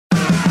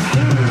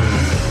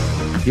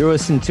You're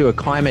listening to A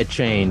Climate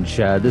Change.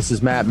 This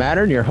is Matt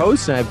Mattern, your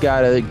host, and I've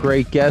got a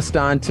great guest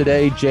on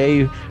today,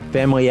 Jay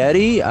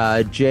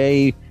Famiglietti.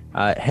 Jay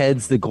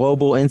heads the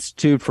Global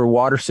Institute for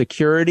Water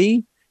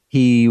Security.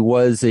 He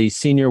was a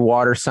senior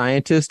water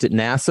scientist at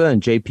NASA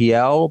and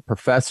JPL,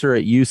 professor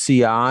at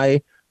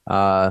UCI,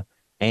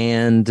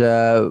 and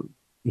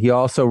he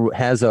also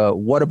has a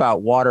What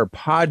About Water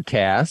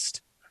podcast.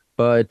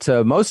 But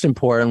most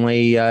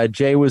importantly,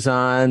 Jay was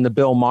on the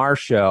Bill Maher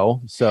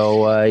show,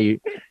 so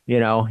you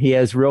know he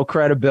has real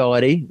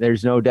credibility.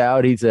 There's no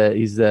doubt he's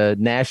a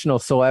national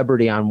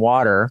celebrity on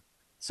water.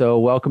 So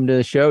welcome to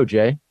the show,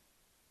 Jay.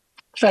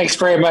 Thanks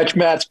very much,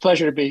 Matt. It's a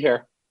pleasure to be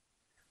here.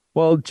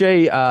 Well,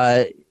 Jay,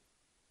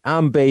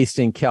 I'm based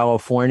in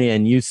California,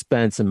 and you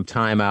spent some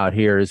time out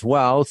here as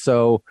well.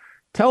 So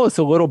tell us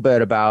a little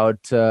bit about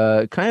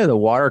kind of the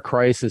water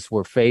crisis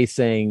we're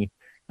facing.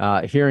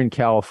 Here in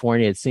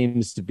California, it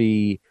seems to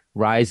be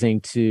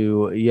rising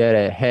to yet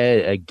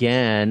ahead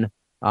again.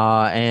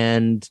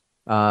 And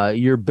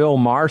your Bill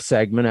Maher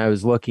segment I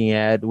was looking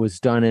at was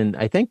done in,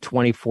 I think,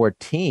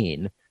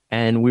 2014.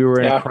 And we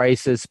were in a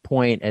crisis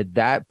point at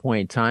that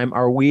point in time.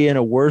 Are we in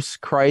a worse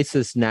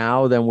crisis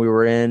now than we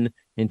were in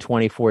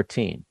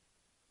 2014?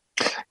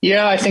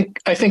 Yeah, I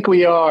think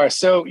we are.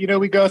 So, you know,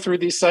 we go through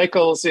these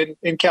cycles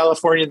in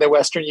California, the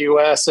Western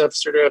U.S. of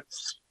sort of,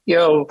 you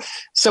know,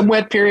 some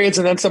wet periods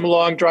and then some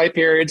long dry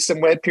periods,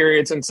 some wet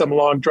periods and some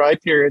long dry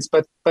periods.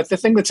 But the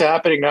thing that's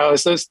happening now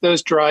is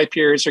those dry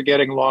periods are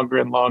getting longer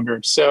and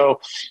longer. So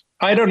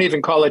I don't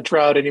even call it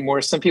drought anymore.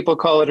 Some people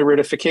call it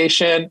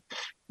aridification,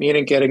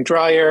 meaning getting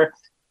drier.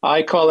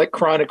 I call it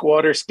chronic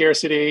water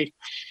scarcity.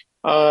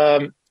 You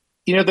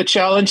know, the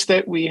challenge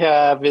that we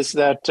have is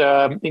that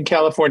in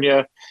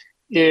California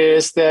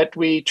is that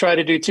we try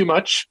to do too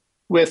much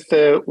with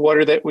the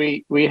water that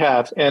we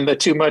have. And the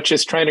too much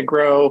is trying to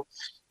grow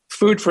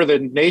food for the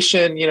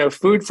nation, you know,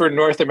 food for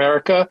North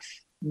America,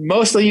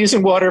 mostly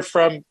using water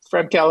from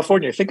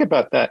California. Think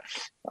about that.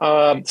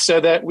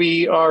 So that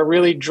we are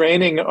really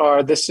draining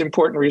this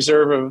important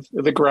reserve of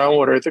the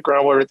groundwater. The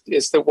groundwater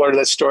is the water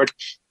that's stored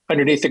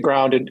underneath the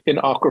ground in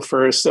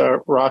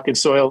aquifers, rock and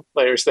soil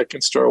layers that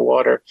can store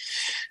water.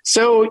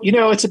 So, you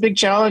know, it's a big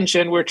challenge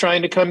and we're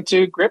trying to come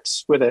to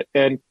grips with it.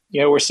 And,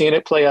 you know, we're seeing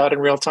it play out in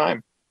real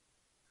time.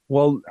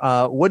 Well,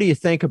 what do you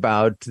think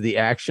about the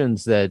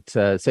actions that,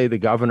 say, the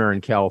governor in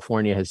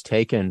California has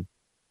taken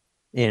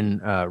in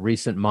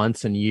recent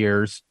months and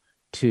years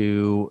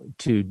to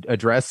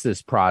address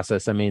this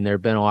process? I mean, there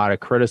have been a lot of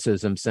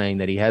criticism saying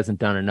that he hasn't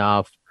done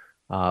enough.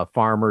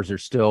 Farmers are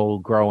still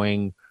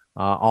growing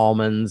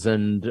almonds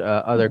and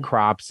other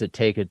crops that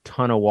take a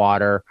ton of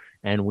water,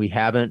 and we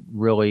haven't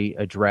really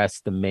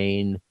addressed the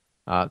main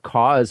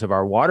cause of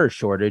our water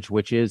shortage,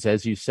 which is,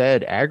 as you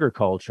said,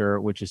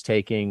 agriculture, which is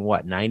taking,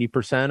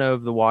 90%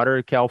 of the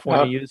water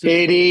California uses?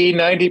 80,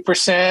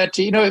 90%.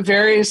 You know, it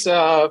varies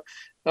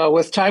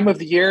with time of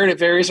the year, and it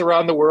varies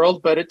around the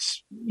world, but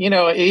it's, you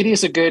know, 80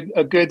 is a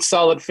good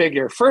solid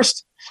figure.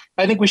 First,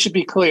 I think we should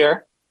be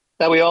clear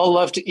that we all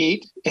love to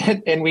eat,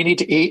 and we need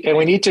to eat, and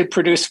we need to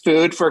produce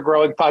food for a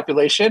growing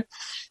population,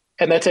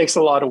 and that takes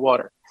a lot of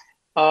water.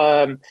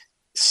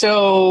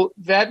 So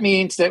that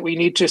means that we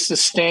need to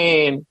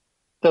sustain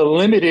the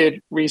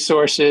limited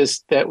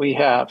resources that we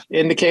have.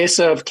 In the case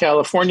of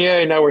California,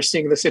 and now we're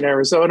seeing this in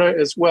Arizona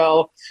as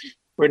well,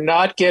 we're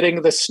not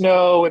getting the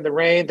snow and the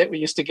rain that we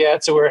used to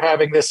get, so we're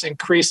having this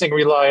increasing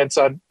reliance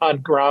on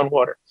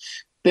groundwater.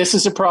 This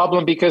is a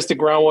problem because the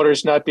groundwater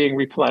is not being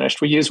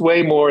replenished. We use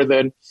way more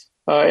than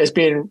is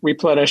being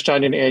replenished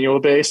on an annual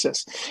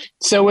basis.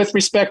 So with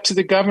respect to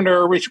the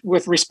governor, or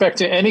with respect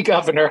to any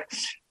governor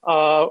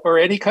or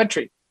any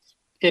country,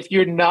 if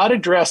you're not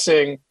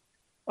addressing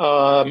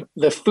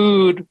the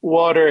food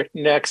water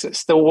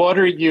nexus, the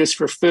water used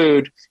for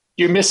food,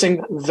 you're missing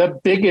the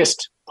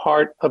biggest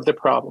part of the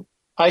problem.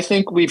 I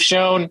think we've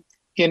shown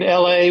in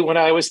LA when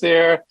I was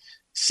there,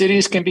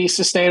 cities can be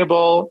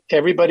sustainable.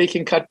 Everybody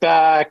can cut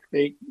back.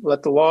 They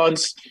let the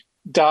lawns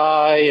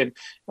die,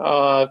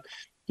 and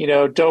you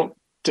know, don't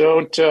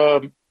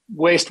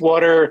waste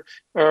water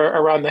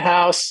around the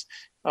house.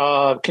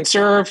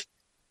 Conserve,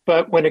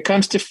 but when it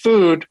comes to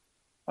food,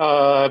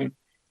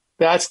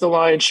 that's the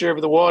lion's share of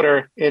the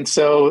water. And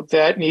so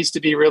that needs to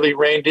be really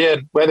reined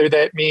in, whether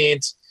that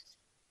means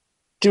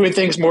doing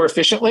things more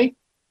efficiently,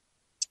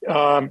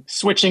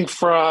 switching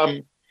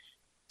from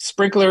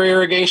sprinkler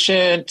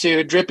irrigation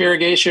to drip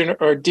irrigation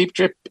or deep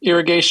drip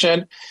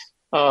irrigation.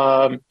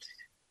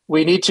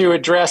 We need to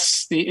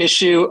address the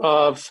issue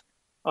of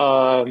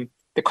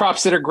the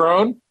crops that are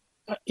grown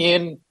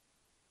in,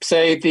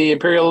 say, the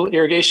Imperial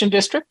Irrigation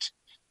District.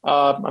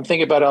 I'm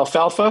thinking about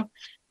alfalfa.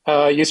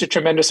 Use a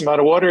tremendous amount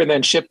of water and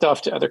then shipped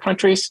off to other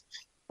countries.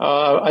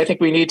 I think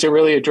we need to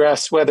really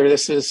address whether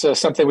this is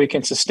something we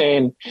can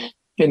sustain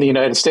in the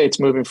United States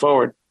moving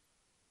forward.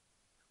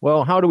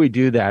 Well, how do we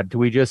do that? Do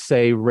we just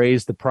say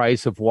raise the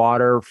price of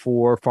water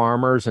for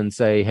farmers and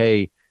say,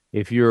 hey,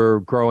 if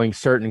you're growing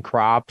certain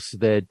crops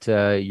that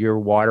your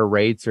water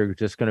rates are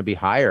just going to be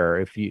higher?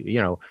 If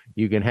you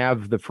can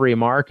have the free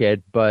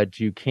market, but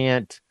you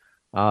can't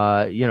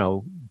you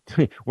know,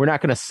 we're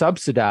not going to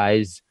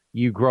subsidize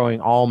you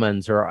growing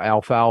almonds or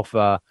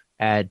alfalfa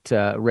at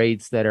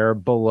rates that are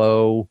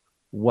below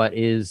what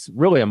is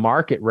really a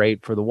market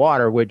rate for the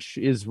water, which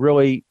is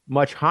really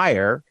much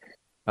higher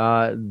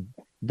uh,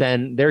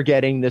 than they're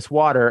getting this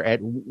water at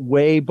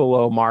way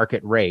below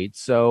market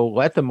rates. So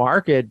let the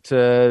market,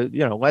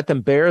 let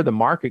them bear the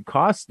market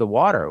costs of the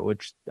water,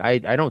 which I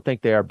don't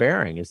think they are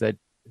bearing. Is that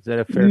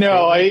a fair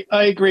No, statement?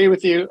 I agree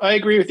with you. I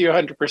agree with you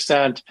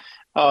 100%.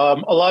 A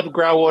lot of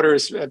groundwater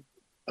is,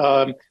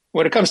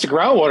 when it comes to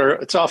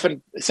groundwater, it's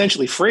often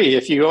essentially free.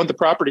 If you own the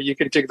property, you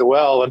can dig the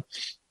well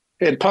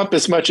and pump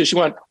as much as you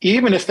want,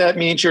 even if that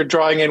means you're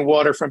drawing in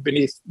water from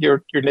beneath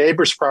your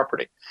neighbor's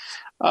property.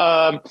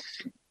 Um,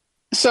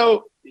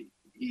 so,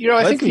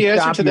 I think the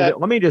answer to that,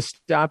 Let me just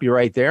stop you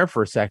right there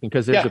for a second,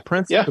 because there's yeah, a yeah,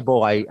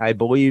 principle I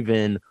believe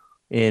in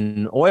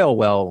oil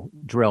well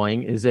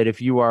drilling, is that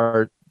if you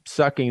are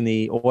sucking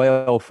the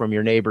oil from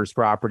your neighbor's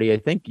property, I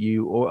think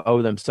you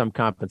owe them some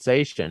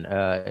compensation.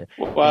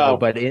 wow,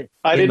 But I in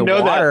didn't the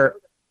know that.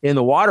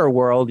 water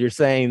world, you're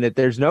saying that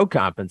there's no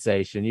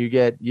compensation. You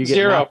get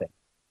Zero. nothing.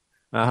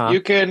 Uh-huh.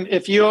 You can,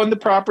 if you own the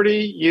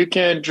property, you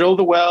can drill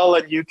the well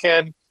and you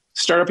can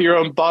start up your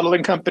own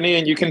bottling company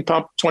and you can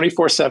pump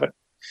 24/7.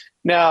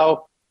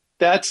 Now,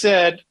 that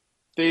said,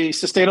 the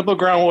Sustainable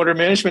Groundwater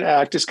Management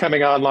Act is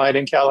coming online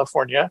in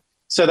California.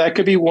 So that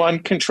could be one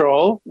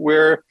control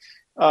where,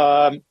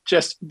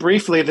 just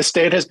briefly, the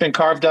state has been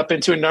carved up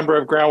into a number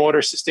of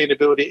groundwater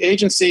sustainability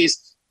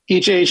agencies.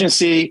 Each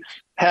agency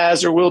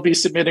has or will be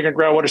submitting a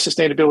groundwater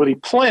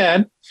sustainability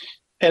plan.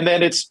 And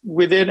then it's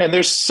within, and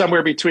there's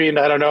somewhere between,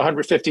 I don't know,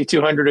 150,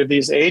 200 of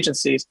these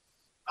agencies.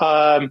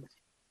 Um,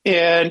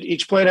 and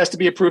each plan has to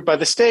be approved by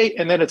the state,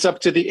 and then it's up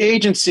to the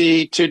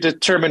agency to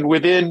determine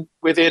within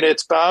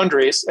its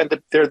boundaries, and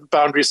they're the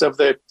boundaries of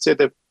the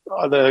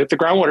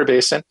groundwater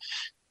basin.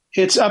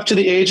 It's up to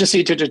the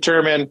agency to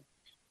determine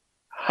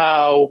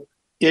how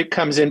it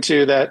comes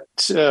into that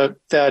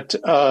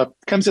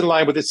comes in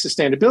line with its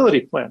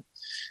sustainability plan.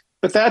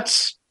 But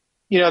that's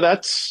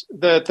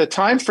the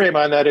time frame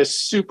on that is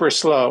super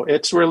slow.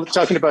 We're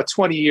talking about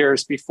 20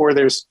 years before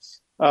there's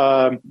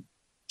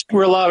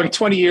we're allowing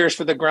 20 years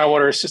for the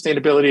groundwater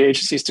sustainability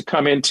agencies to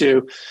come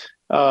into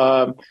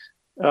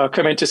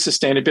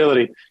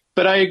sustainability.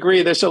 But I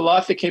agree, there's a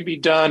lot that can be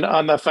done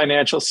on the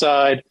financial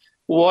side.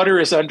 Water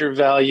is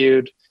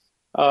undervalued.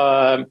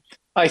 I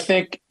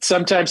think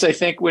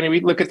when we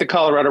look at the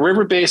Colorado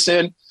River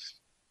Basin,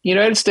 the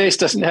United States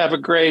doesn't have a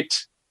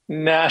great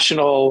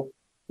national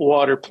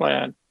water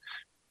plan.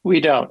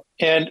 We don't.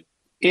 And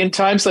in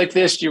times like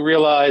this, you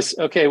realize,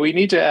 okay, we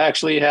need to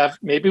actually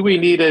maybe we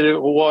need a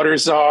water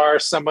czar,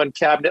 someone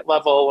cabinet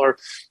level,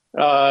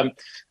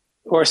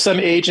 or some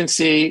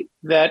agency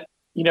that,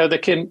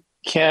 that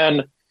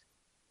can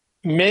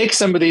make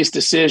some of these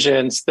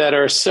decisions that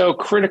are so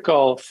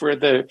critical for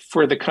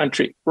the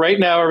country. Right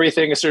now,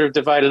 everything is sort of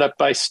divided up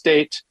by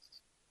state,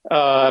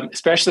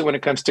 especially when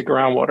it comes to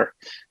groundwater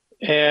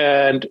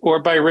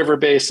or by river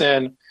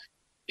basin.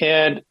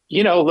 And,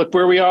 look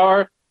where we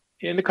are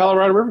in the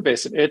Colorado River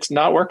Basin. It's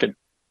not working.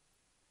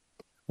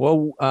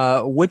 Well,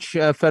 which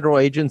federal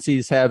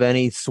agencies have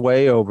any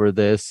sway over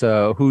this?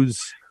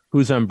 Whose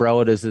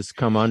umbrella does this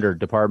come under?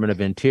 Department of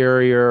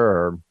Interior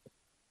or?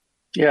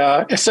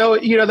 Yeah. So,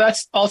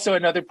 that's also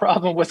another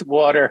problem with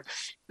water.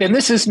 And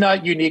this is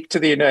not unique to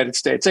the United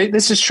States.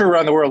 This is true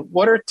around the world.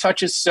 Water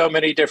touches so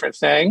many different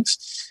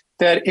things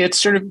that it's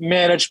sort of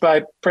managed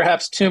by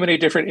perhaps too many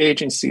different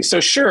agencies.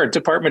 So sure,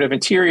 Department of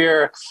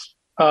Interior,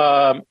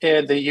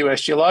 and the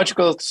U.S.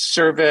 Geological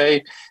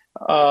Survey,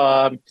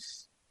 NOAA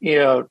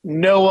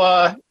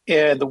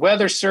and the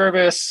Weather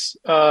Service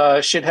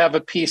should have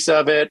a piece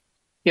of it.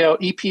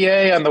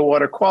 EPA on the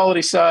water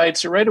quality side.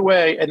 So right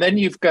away, and then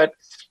you've got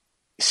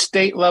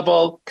state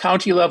level,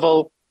 county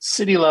level,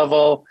 city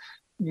level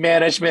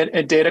management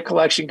and data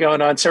collection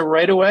going on. So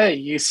right away,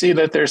 you see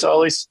that there's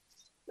all these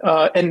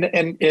and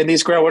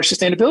these groundwater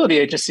sustainability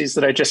agencies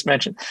that I just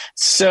mentioned.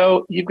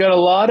 So you've got a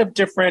lot of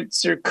different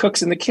sort of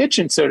cooks in the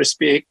kitchen, so to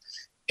speak.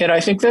 And I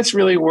think that's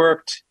really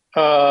worked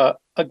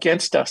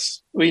against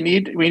us. We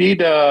need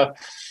a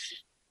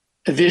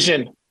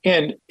vision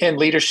and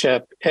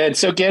leadership. And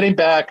so getting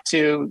back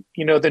to,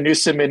 the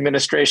Newsom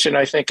administration,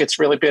 I think it's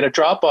really been a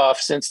drop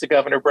off since the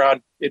Governor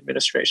Brown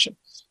administration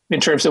in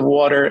terms of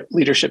water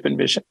leadership and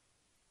vision.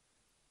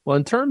 Well,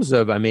 in terms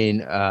of,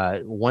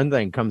 one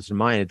thing comes to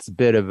mind, it's a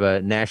bit of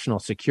a national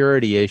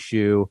security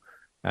issue.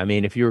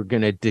 If you were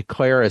going to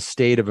declare a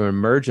state of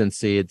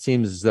emergency, it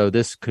seems as though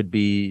this could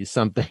be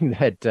something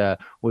that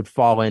would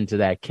fall into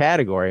that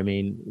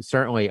category.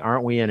 Certainly,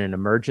 aren't we in an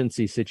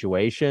emergency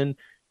situation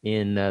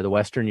in the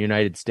Western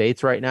United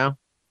States right now?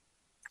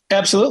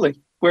 Absolutely.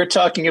 We're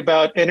talking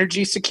about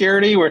energy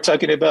security. We're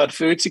talking about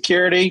food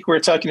security. We're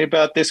talking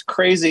about this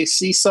crazy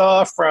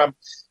seesaw from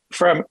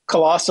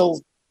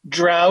colossal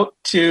drought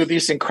to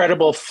these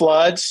incredible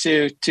floods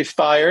to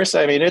fires.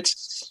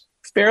 It's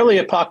fairly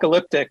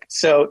apocalyptic.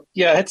 So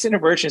yeah, it's an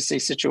emergency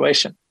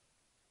situation.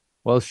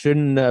 Well,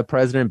 shouldn't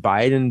President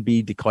Biden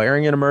be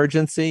declaring an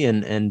emergency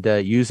and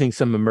using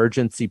some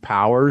emergency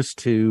powers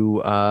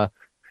to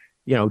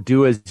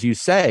do as you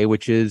say,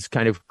 which is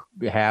kind of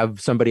have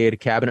somebody at a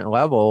cabinet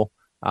level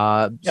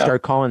Yeah.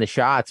 start calling the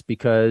shots,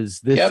 because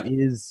this Yep.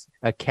 is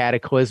a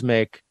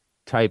cataclysmic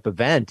type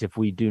event if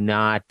we do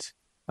not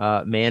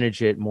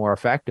manage it more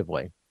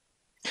effectively.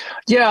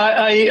 Yeah,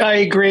 I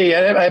agree.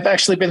 I've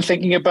actually been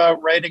thinking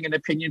about writing an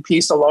opinion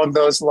piece along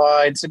those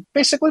lines. And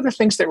basically, the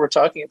things that we're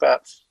talking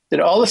about, that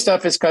all the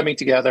stuff is coming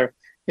together.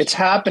 It's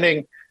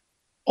happening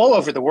all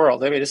over the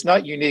world. I mean, it's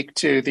not unique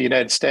to the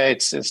United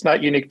States. It's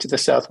not unique to the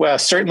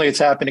Southwest. Certainly, it's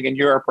happening in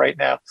Europe right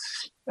now.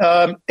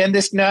 And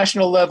this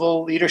national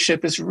level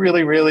leadership is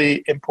really,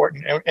 really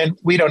important. And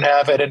we don't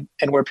have it,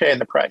 and we're paying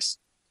the price.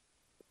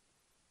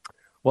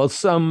 Well,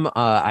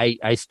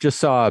 I just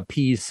saw a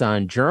piece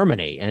on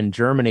Germany, and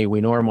Germany we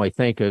normally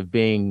think of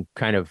being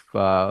kind of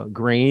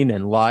green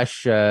and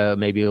lush,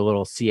 maybe a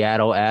little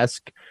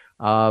Seattle-esque,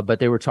 but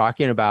they were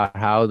talking about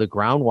how the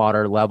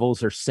groundwater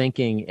levels are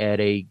sinking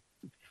at a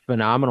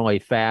phenomenally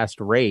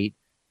fast rate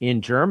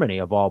in Germany,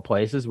 of all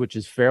places, which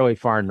is fairly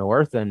far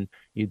north, and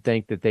you'd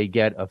think that they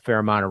get a fair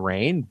amount of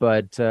rain,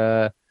 but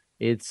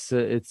it's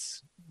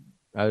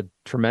a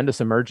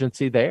tremendous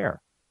emergency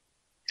there.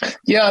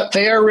 Yeah,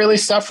 they are really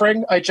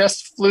suffering. I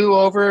just flew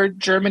over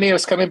Germany. I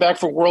was coming back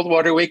from World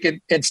Water Week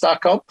in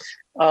Stockholm,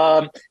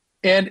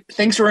 and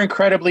things were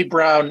incredibly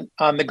brown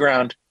on the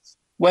ground.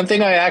 One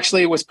thing I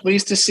actually was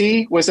pleased to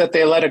see was that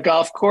they let a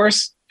golf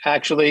course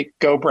actually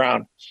go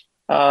brown.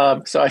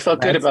 So I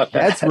felt good about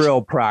that. That's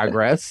real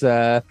progress.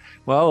 You're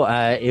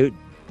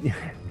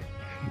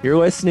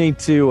listening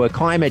to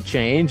Climate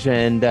Change,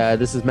 and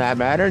this is Matt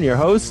Mattern, your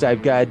host.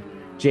 I've got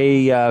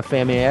Jay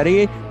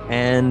Famiglietti,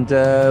 and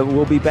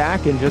we'll be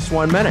back in just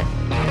 1 minute.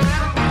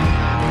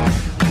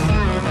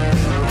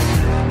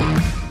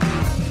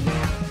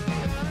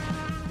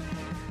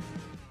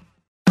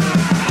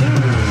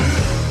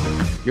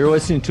 You're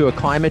listening to A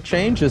Climate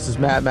Change. This is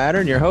Matt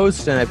Mattern, your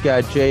host, and I've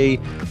got Jay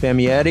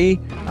Famiglietti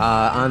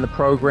on the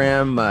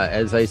program.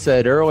 As I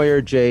said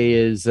earlier, Jay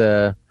is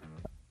the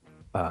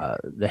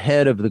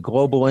head of the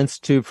Global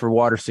Institute for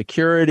Water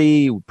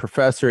Security,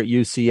 professor at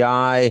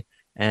UCI,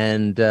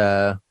 and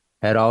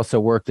had also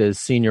worked as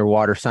senior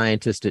water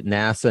scientist at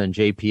NASA and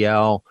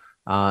JPL.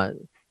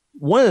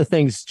 One of the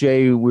things,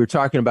 Jay, we were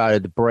talking about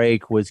at the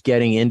break was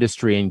getting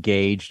industry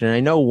engaged. And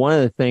I know one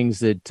of the things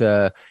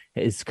that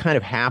is kind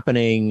of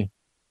happening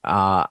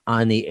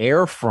on the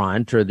air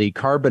front or the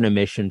carbon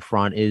emission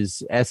front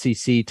is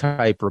SEC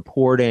type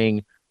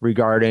reporting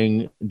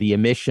regarding the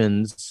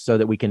emissions, so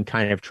that we can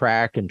kind of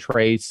track and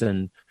trace,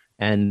 and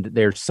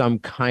there's some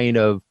kind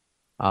of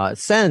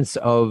sense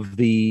of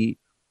the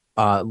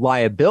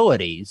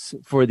liabilities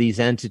for these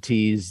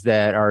entities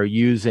that are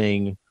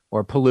using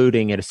or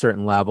polluting at a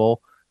certain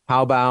level.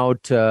 How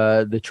about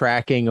the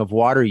tracking of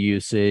water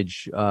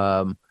usage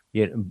in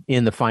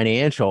the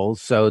financials,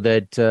 so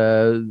that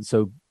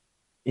so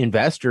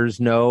investors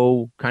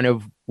know kind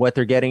of what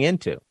they're getting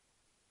into?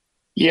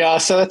 Yeah,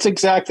 so that's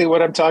exactly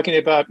what I'm talking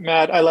about,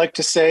 Matt. I like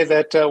to say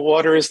that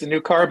water is the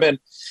new carbon,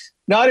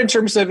 not in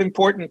terms of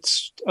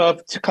importance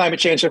to climate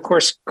change. Of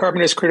course,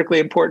 carbon is critically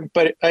important,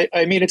 but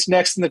I mean it's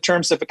next in the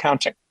terms of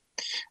accounting.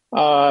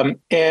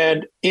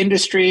 And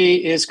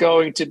industry is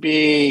going to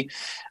be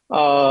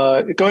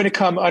going to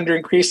come under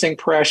increasing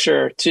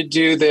pressure to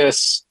do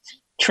this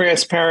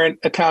transparent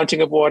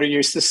accounting of water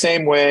use the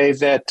same way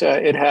that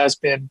it has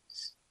been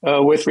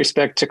with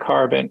respect to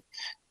carbon.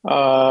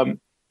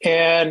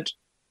 And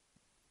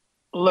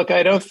look,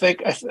 I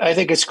think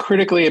it's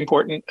critically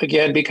important,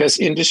 again, because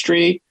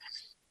industry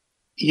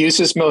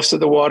uses most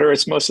of the water.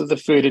 It's most of the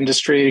food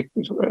industry.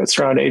 It's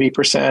around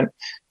 80%.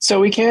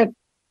 So we can't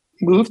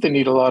move the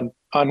needle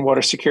on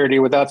water security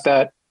without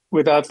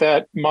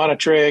that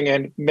monitoring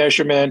and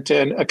measurement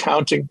and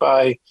accounting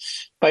by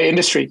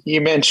industry. You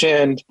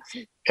mentioned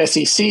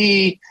SEC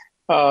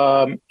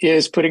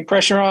is putting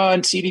pressure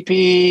on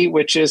CDP,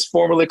 which is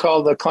formerly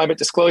called the Climate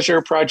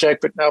Disclosure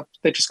Project, but now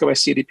they just go by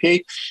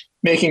CDP,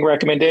 making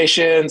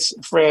recommendations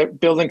for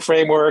building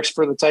frameworks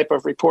for the type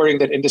of reporting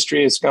that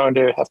industry is going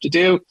to have to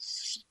do.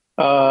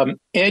 And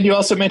you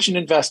also mentioned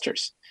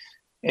investors.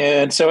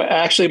 And so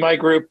actually my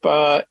group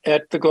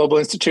at the Global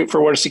Institute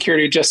for Water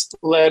Security just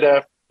led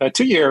a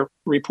 2-year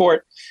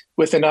report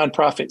with a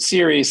nonprofit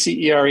series,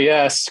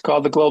 CERES,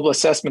 called the Global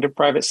Assessment of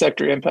Private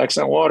Sector Impacts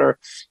on Water.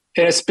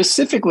 And it's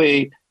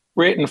specifically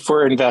written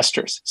for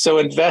investors. So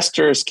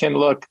investors can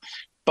look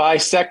by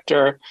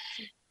sector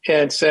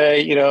and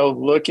say,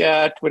 look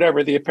at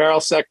whatever the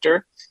apparel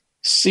sector,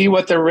 see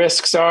what the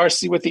risks are,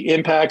 see what the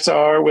impacts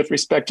are with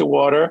respect to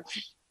water.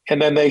 And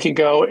then they can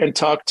go and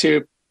talk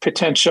to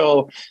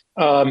potential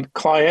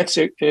clients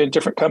in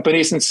different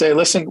companies and say,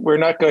 listen, we're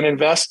not going to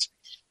invest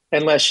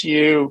unless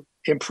you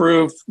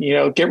improve,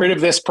 get rid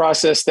of this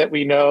process that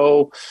we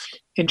know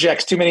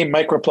injects too many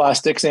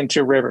microplastics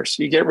into rivers.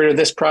 You get rid of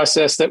this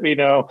process that we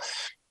know,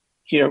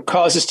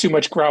 causes too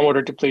much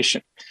groundwater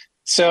depletion.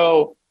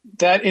 So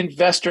that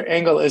investor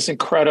angle is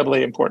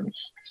incredibly important.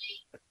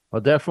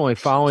 Well, definitely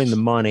following the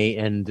money,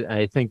 and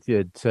I think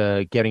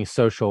that getting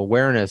social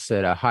awareness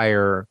at a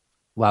higher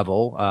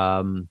level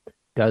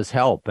does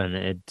help, and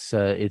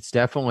it's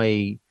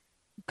definitely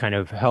kind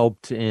of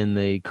helped in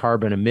the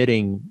carbon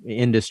emitting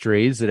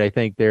industries that I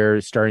think they're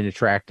starting to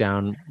track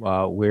down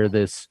where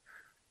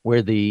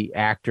the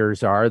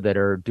actors are that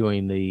are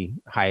doing the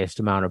highest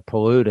amount of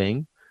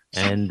polluting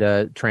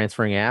and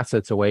transferring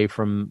assets away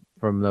from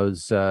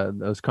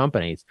those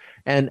companies.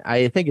 And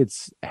I think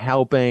it's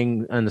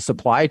helping on the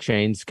supply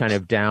chains kind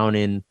of down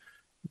in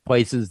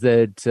places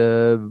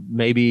that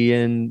maybe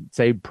in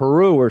say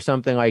Peru or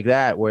something like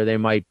that, where they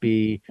might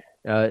be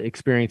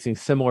experiencing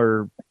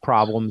similar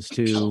problems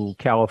to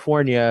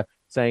California,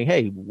 saying,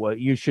 "Hey, what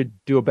you should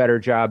do a better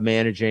job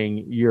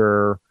managing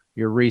your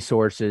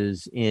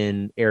resources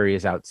in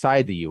areas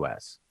outside the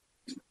U.S."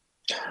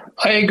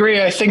 I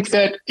agree. I think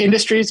that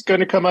industry is going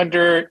to come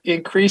under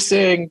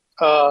increasing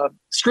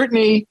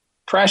scrutiny,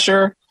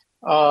 pressure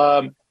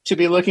to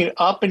be looking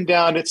up and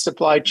down its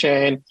supply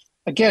chain.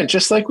 Again,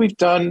 just like we've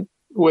done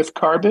with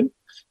carbon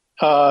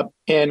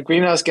and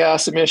greenhouse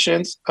gas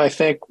emissions, I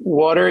think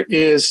water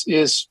is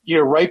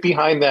right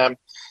behind them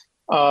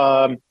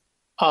on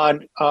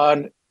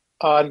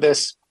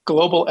this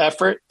global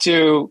effort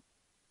to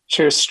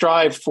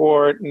strive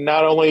for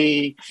not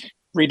only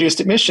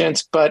reduced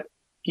emissions, but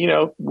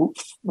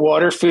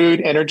water, food,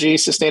 energy,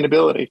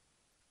 sustainability.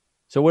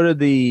 So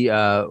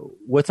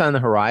what's on the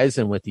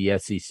horizon with the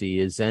SEC?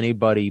 Is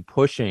anybody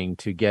pushing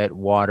to get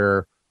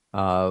water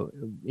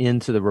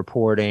into the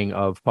reporting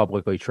of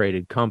publicly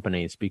traded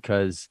companies?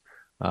 Because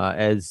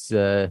as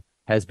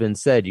has been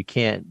said, you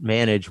can't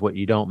manage what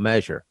you don't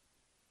measure.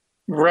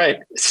 Right.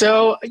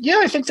 So yeah,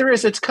 I think there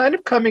is. It's kind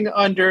of coming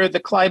under the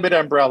climate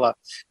umbrella,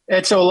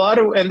 and so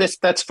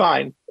that's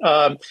fine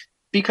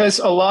because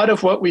a lot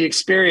of what we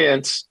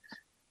experience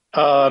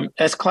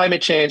as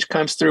climate change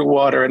comes through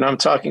water, and I'm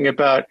talking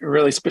about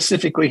really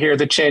specifically here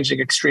the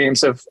changing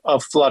extremes of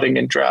flooding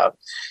and drought.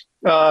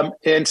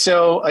 And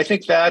so I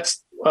think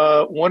that's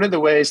one of the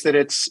ways that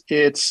it's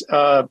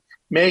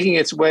making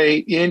its way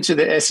into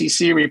the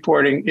SEC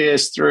reporting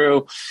is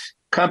through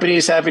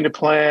companies having to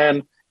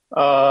plan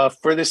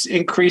for this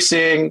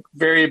increasing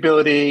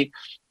variability,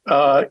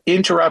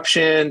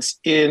 interruptions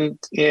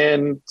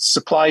in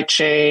supply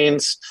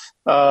chains,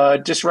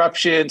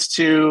 disruptions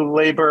to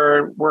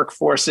labor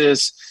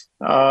workforces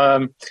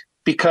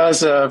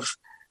because of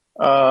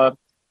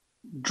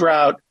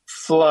drought,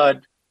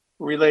 flood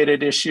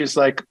related issues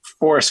like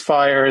forest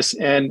fires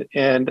and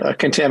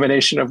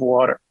contamination of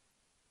water.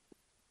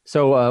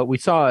 So we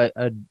saw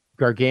a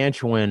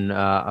gargantuan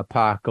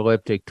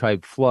apocalyptic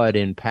type flood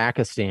in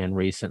Pakistan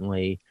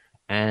recently,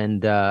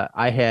 and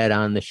I had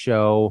on the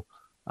show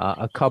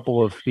a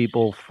couple of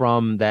people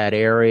from that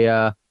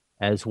area,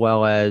 as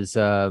well as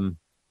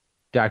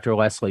Dr.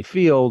 Leslie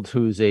Field,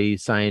 who's a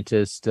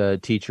scientist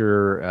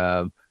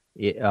teacher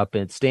up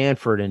at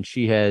Stanford, and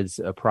she has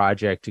a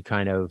project to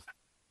kind of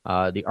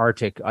the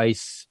Arctic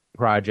Ice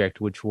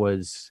Project, which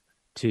was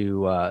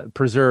to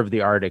preserve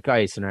the Arctic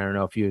ice. And I don't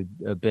know if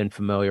you've been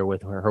familiar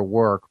with her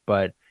work,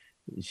 but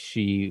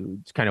she's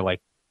kind of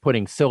like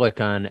putting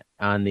silicon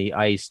on the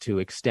ice to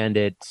extend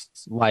its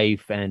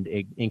life and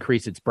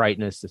increase its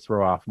brightness to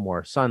throw off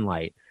more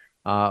sunlight.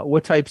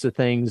 What types of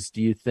things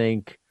do you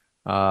think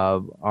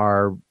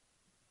are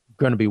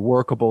going to be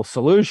workable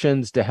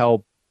solutions to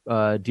help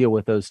deal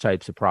with those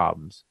types of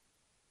problems?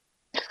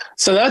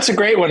 So that's a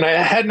great one. I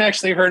hadn't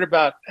heard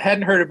about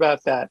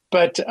that.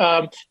 But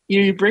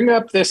you bring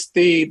up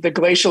the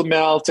glacial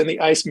melt and the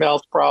ice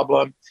melt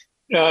problem,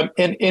 and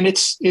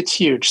it's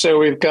huge. So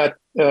we've got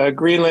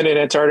Greenland and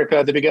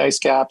Antarctica, the big ice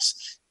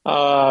caps,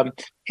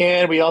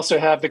 and we also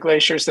have the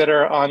glaciers that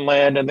are on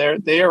land, and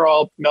they are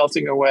all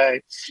melting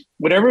away.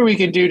 Whatever we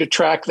can do to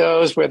track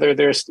those, whether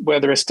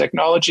it's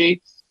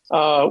technology,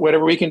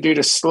 whatever we can do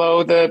to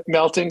slow the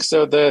melting.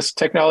 So the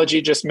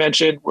technology just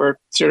mentioned, we're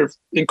sort of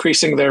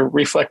increasing the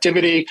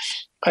reflectivity,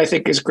 I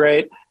think is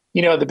great.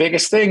 The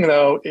biggest thing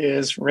though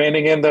is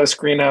reining in those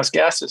greenhouse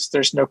gases.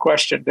 There's no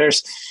question.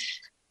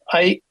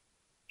 I'm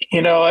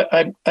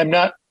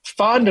not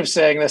fond of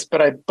saying this,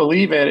 but I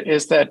believe it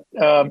is that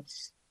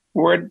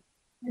we're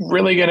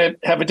really going to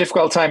have a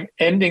difficult time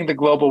ending the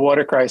global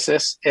water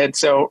crisis. And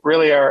so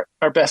really our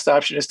best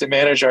option is to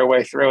manage our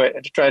way through it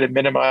and to try to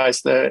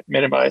minimize the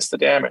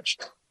damage.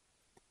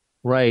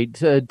 Right.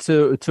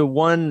 To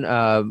one,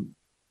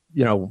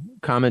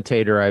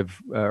 commentator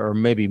or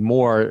maybe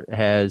more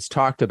has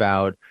talked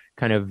about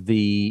kind of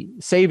the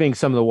saving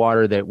some of the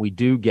water that we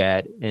do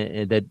get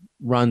and that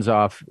runs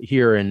off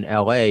here in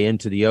LA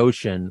into the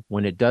ocean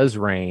when it does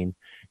rain,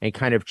 and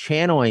kind of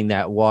channeling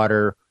that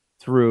water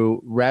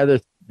through rather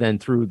than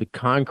through the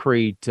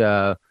concrete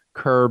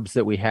curbs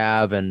that we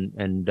have,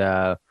 and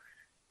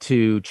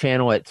to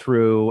channel it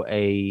through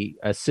a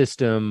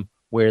system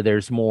where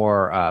there's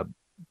more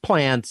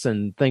plants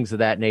and things of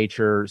that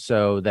nature,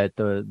 so that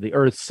the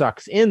earth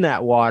sucks in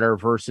that water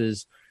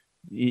versus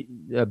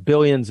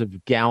billions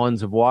of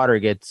gallons of water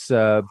gets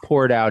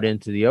poured out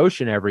into the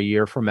ocean every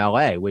year from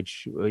LA,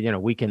 which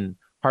we can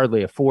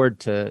hardly afford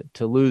to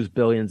lose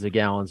billions of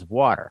gallons of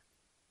water.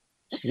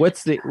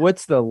 What's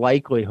the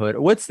likelihood?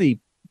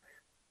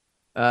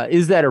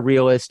 Is that a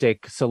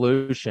realistic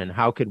solution?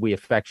 How could we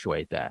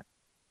effectuate that?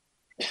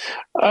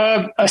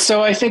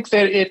 So I think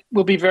that it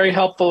will be very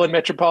helpful in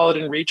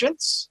metropolitan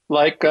regions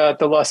like the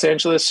Los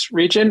Angeles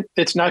region.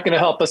 It's not going to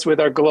help us with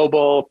our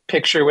global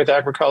picture with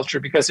agriculture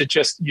because it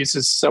just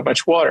uses so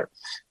much water.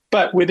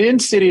 But within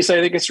cities, I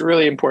think it's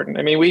really important.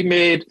 I mean, we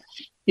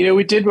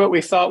did what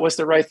we thought was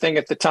the right thing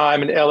at the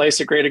time. And LA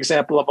is a great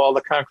example of all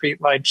the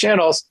concrete lined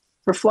channels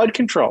for flood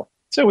control.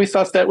 So we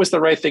thought that was the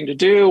right thing to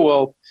do.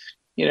 We'll,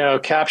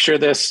 capture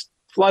this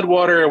flood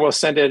water and we'll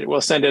send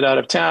it out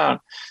of town.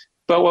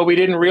 But what we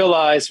didn't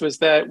realize was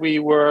that we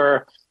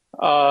were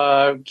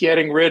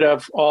getting rid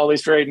of all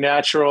these very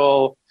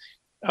natural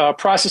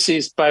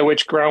processes by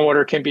which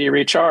groundwater can be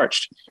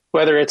recharged,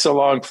 whether it's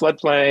along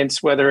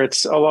floodplains, whether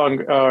it's along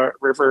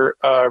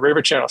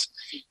river channels.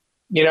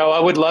 I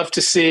would love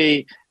to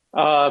see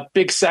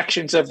big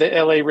sections of the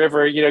LA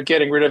River,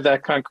 getting rid of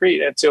that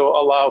concrete and to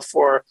allow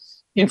for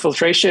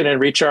infiltration and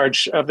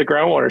recharge of the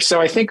groundwater.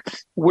 So I think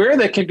where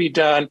that can be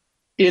done,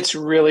 it's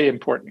really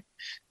important.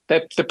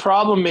 That the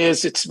problem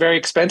is it's very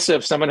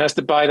expensive. Someone has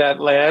to buy that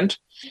land.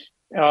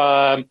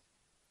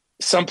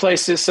 Some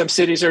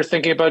cities are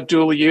thinking about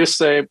dual use.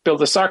 They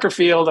build a soccer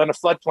field on a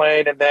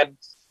floodplain, and then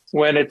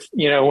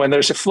when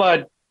there's a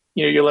flood,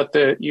 you let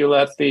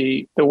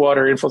the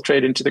water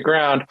infiltrate into the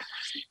ground.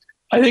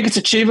 I think it's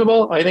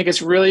achievable. I think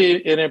it's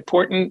really an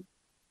important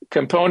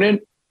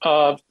component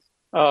of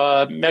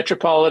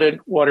metropolitan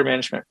water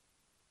management.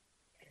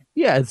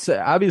 Yeah, it's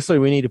obviously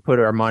we need to put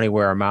our money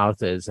where our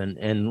mouth is,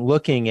 and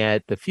looking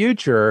at the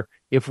future.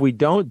 If we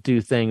don't do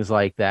things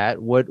like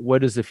that, what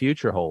does the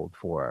future hold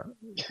for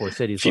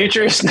cities?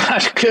 Future is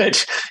not good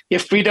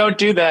if we don't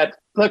do that.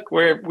 Look,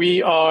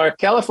 we are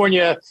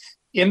California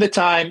in the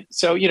time.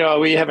 So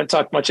we haven't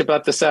talked much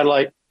about the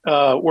satellite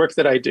work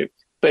that I do,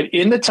 but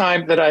in the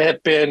time that I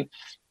have been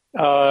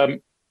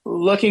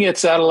looking at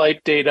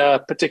satellite data, a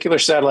particular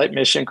satellite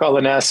mission called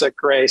the NASA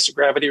GRACE,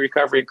 Gravity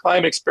Recovery and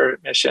Climate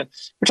Experiment Mission,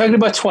 we're talking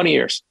about 20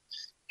 years.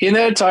 In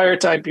that entire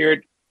time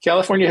period,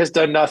 California has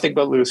done nothing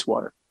but lose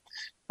water.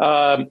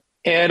 And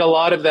a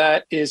lot of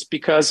that is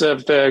because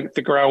of the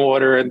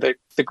groundwater and the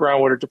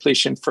groundwater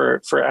depletion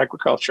for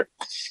agriculture.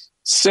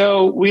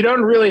 So we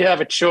don't really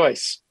have a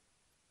choice,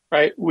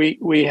 right?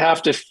 We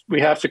have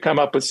to come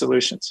up with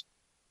solutions.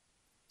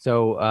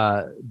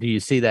 So do you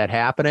see that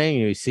happening?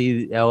 You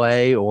see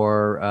LA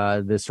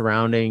or the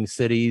surrounding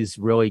cities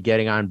really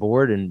getting on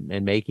board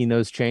and making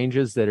those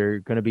changes that are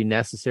going to be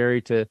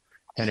necessary to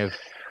kind of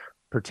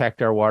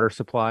protect our water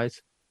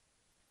supplies?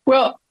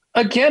 Well,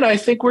 again, I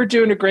think we're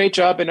doing a great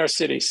job in our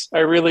cities. I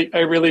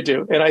really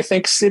do. And I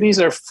think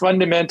cities are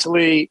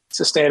fundamentally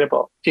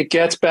sustainable. It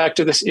gets back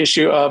to this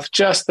issue of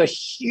just the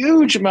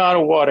huge amount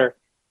of water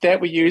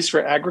that we use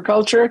for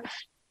agriculture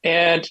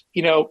and,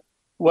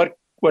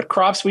 what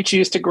crops we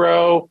choose to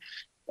grow,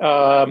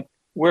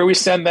 where we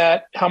send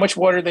that, how much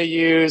water they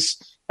use,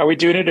 are we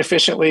doing it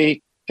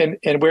efficiently,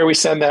 and where we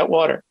send that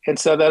water. And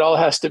so that all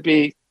has to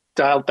be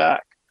dialed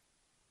back.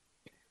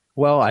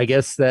 Well, I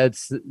guess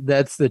that's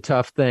the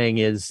tough thing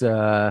is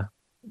the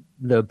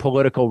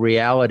political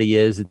reality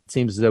is it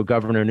seems as though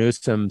Governor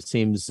Newsom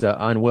seems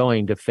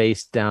unwilling to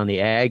face down the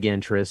ag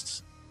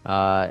interests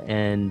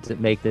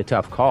and make the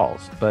tough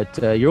calls. But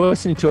you're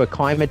listening to A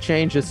Climate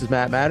Change. This is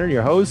Matt Mattern,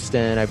 your host,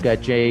 and I've got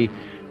Jay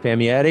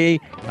Famiglietti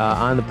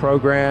on the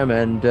program,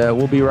 and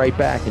we'll be right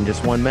back in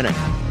just 1 minute.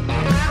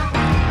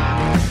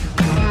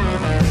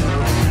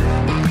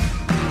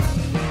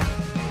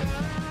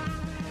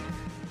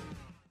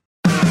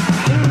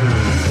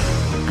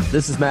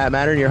 This is Matt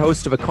Mattern, your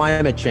host of A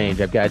Climate Change.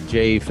 I've got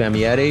Jay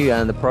Famiglietti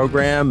on the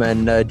program,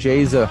 and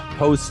Jay's a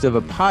host of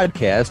a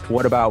podcast,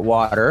 What About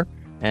Water?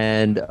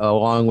 And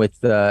along with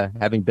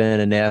having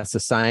been a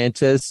NASA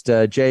scientist,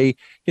 Jay,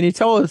 can you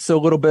tell us a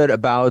little bit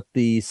about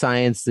the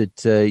science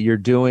that you're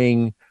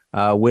doing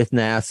with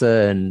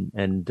NASA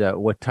and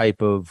what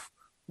type of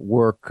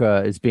work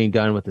is being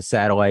done with the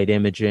satellite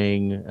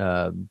imaging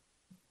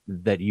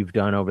that you've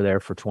done over there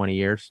for 20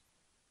 years?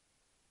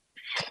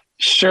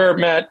 Sure,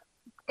 Matt.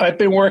 I've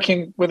been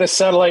working with a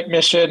satellite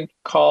mission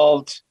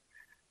called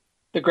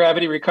the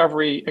Gravity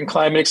Recovery and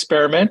Climate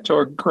Experiment,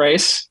 or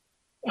GRACE.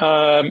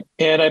 And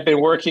I've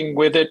been working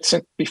with it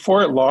since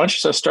before it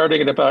launched. So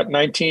starting in about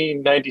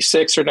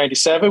 1996 or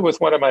 97 with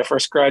one of my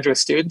first graduate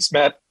students,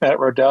 Matt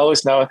Rodell,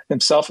 who's now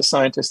himself a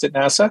scientist at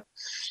NASA,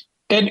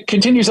 and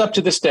continues up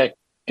to this day.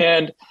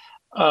 And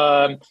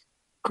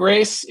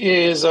GRACE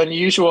is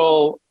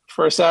unusual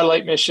for a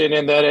satellite mission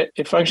in that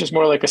it functions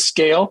more like a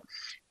scale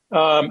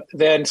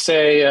than,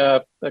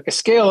 say, like a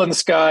scale in the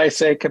sky,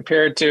 say,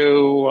 compared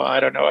to, I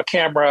don't know, a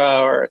camera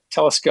or a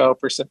telescope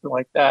or something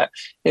like that.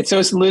 And so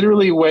it's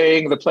literally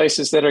weighing the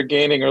places that are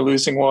gaining or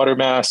losing water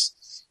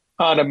mass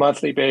on a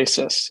monthly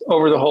basis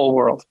over the whole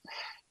world.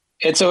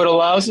 And so it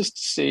allows us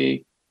to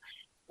see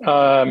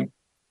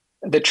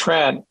the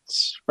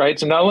trends, right?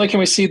 So not only can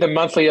we see the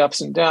monthly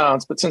ups and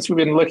downs, but since we've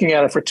been looking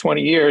at it for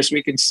 20 years,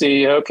 we can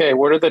see, okay,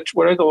 what are the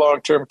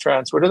long-term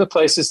trends? What are the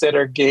places that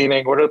are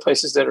gaining? What are the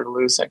places that are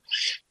losing?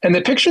 And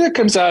the picture that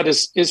comes out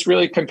is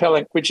really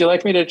compelling. Would you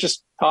like me to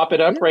just pop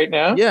it up right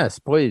now? Yes,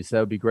 please. That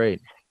would be great.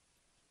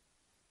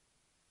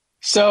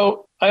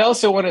 So I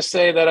also want to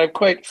say that I'm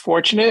quite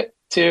fortunate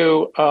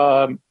to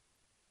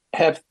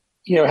have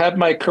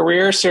my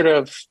career sort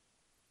of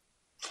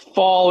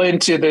fall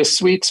into the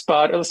sweet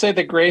spot. Or let's say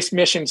the Grace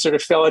mission sort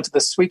of fell into the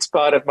sweet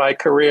spot of my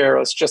career. It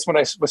was just when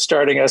I was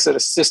starting as an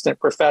assistant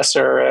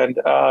professor, and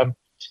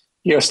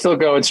still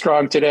going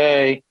strong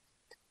today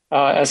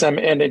as I'm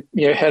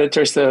headed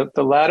towards the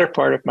latter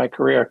part of my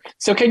career.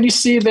 So can you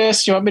see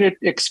this? You want me to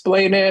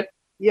explain it?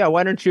 Yeah,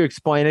 why don't you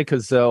explain it?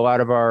 Because a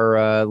lot of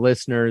our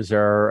listeners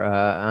are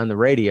on the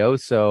radio,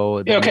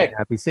 so they may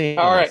not be seeing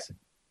All this.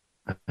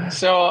 Right.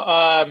 So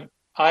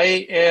I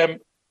am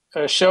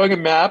showing a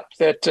map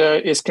that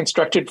is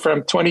constructed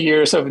from 20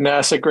 years of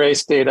NASA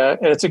Grace data,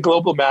 and it's a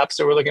global map,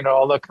 so we're looking at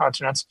all the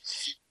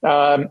continents.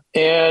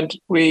 And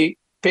we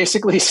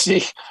basically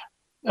see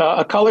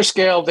a color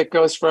scale that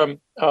goes from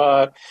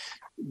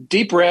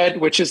deep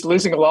red, which is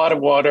losing a lot of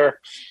water,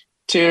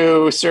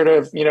 to sort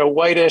of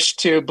whitish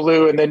to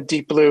blue, and then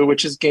deep blue,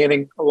 which is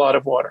gaining a lot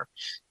of water.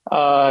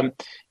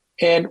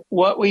 And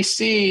what we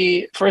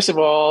see, first of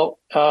all,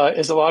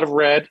 is a lot of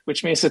red,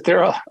 which means that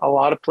there are a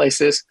lot of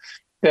places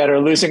that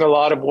are losing a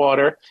lot of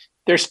water.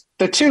 There's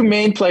the two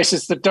main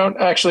places that are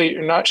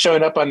not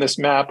showing up on this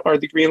map are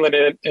the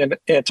Greenland and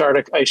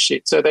Antarctic ice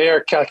sheet. So they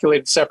are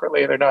calculated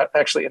separately. They're not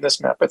actually in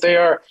this map, but they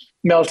are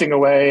melting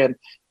away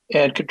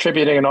and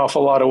contributing an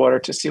awful lot of water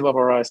to sea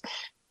level rise.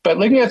 But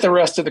looking at the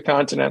rest of the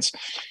continents,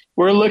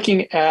 we're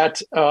looking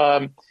at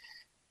a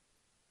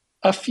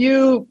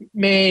few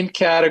main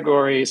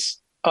categories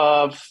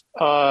of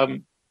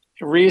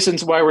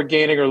reasons why we're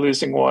gaining or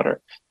losing water.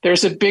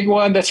 There's a big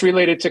one that's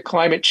related to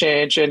climate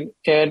change, and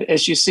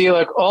as you see,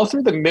 like all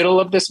through the middle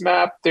of this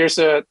map, there's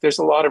a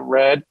lot of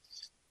red.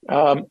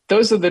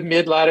 Those are the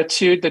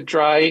mid-latitude, the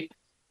dry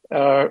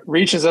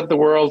regions of the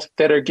world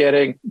that are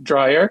getting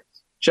drier,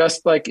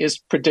 just like is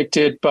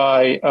predicted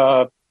by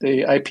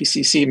the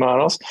IPCC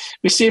models.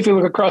 We see if we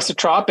look across the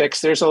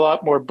tropics, there's a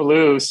lot more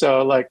blue.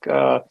 So like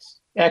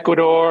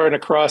Ecuador and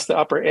across the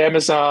upper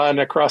Amazon,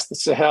 across the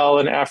Sahel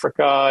and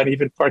Africa, and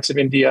even parts of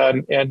India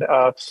and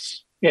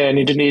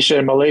Indonesia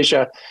and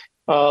Malaysia.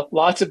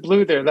 Lots of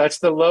blue there. That's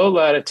the low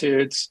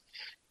latitudes.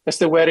 That's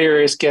the wet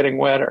areas getting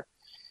wetter.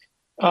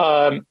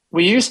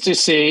 We used to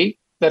see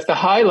that the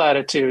high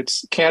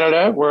latitudes,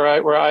 Canada, where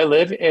I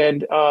live,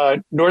 and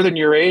northern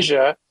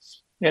Eurasia,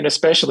 and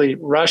especially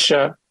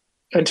Russia,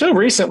 until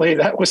recently,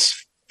 that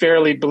was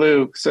fairly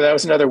blue. So that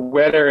was another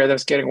wet area that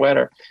was getting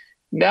wetter.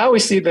 Now we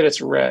see that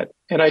it's red.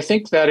 And I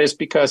think that is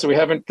because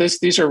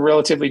these are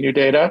relatively new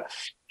data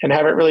and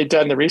haven't really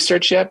done the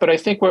research yet. But I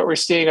think what we're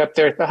seeing up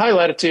there at the high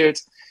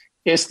latitudes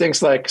is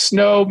things like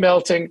snow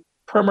melting,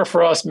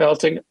 permafrost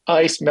melting,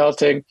 ice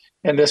melting,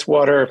 and this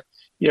water,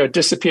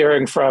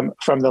 disappearing from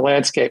the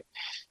landscape.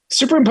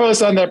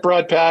 Superimposed on that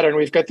broad pattern,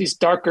 we've got these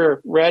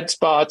darker red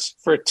spots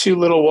for too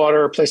little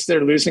water, places that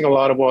are losing a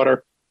lot of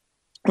water,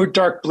 or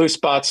dark blue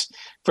spots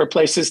for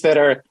places that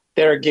are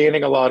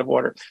gaining a lot of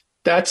water.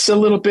 That's a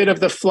little bit of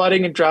the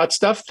flooding and drought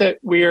stuff that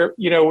we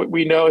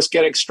know is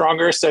getting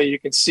stronger. So you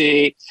can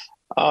see,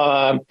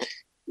 the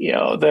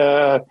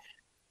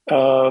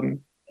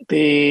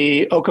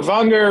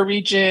Okavango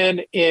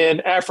region in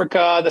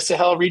Africa, the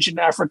Sahel region in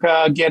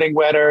Africa getting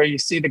wetter. You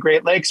see the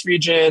Great Lakes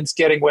regions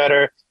getting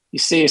wetter. You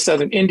see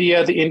southern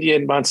India, the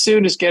Indian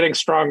monsoon is getting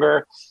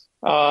stronger.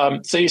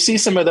 So you see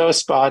some of those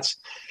spots.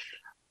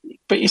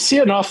 But you see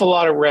an awful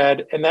lot of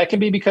red, and that can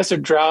be because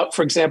of drought.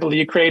 For example, the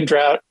Ukraine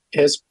drought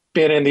has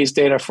been in these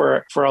data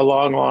for a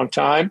long, long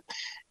time.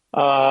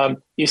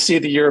 You see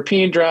the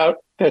European drought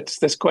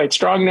that's quite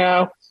strong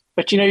now.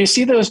 But, you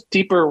see those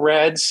deeper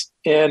reds,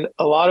 and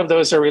a lot of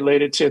those are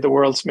related to the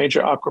world's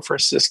major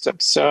aquifer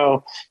systems.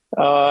 So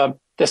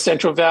the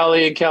Central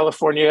Valley in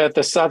California,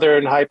 the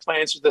southern high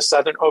plains of the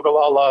southern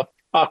Ogallala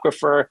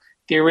aquifer,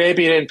 the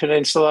Arabian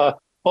Peninsula,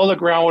 all the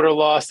groundwater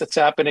loss that's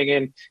happening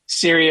in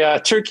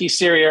Syria, Turkey,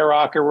 Syria,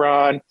 Iraq,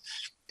 Iran,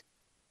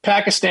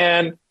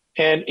 Pakistan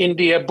and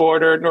India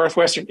border,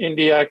 northwestern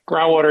India,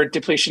 groundwater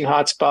depletion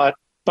hotspot,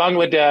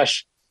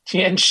 Bangladesh,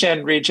 Tien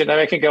Shan region.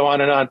 I can go on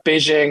and on.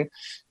 Beijing,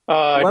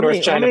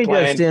 North China Plain.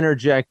 Let me just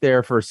interject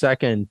there for a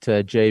second,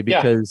 Jay,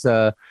 because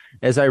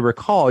as I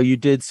recall, you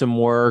did some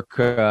work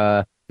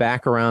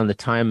back around the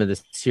time of the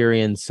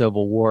Syrian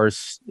civil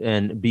wars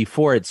and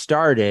before it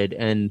started,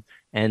 and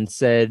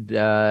said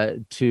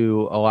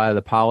to a lot of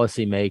the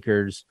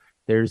policymakers,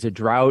 there's a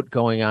drought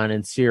going on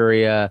in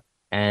Syria,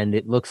 and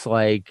it looks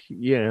like,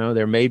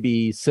 there may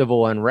be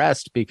civil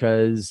unrest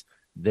because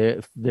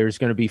there's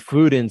going to be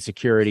food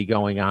insecurity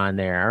going on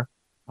there.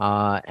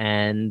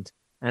 And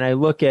I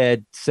look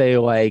at, say,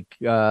 like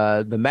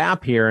the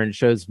map here, and it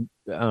shows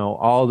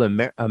all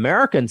the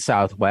American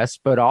Southwest,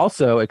 but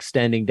also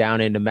extending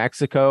down into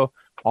Mexico,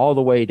 all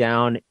the way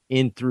down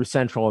in through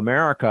Central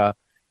America.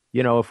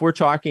 if we're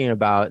talking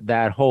about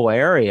that whole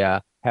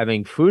area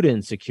having food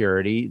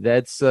insecurity,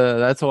 that's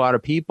a lot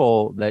of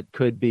people that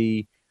could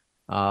be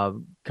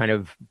kind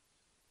of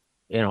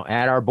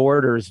at our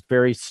borders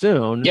very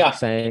soon Yeah.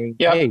 saying,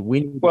 Yeah. hey,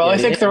 we need to Well, I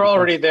get think in they're because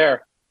already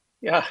there.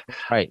 Yeah.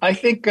 right. I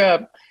think,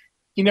 I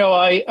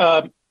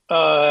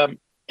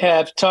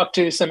have talked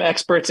to some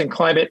experts in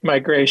climate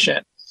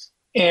migration,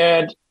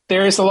 and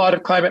there is a lot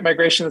of climate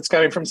migration that's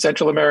coming from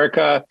Central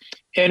America.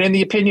 And in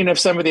the opinion of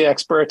some of the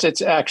experts,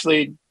 it's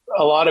actually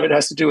a lot of it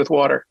has to do with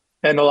water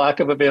and the lack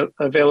of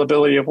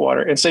availability of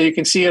water. And so you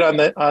can see it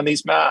on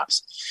these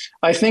maps.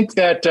 I think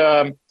that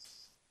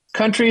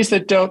countries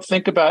that don't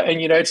think about, and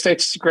the United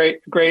States is a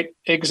great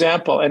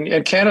example,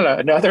 and Canada,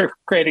 another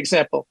great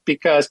example,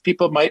 because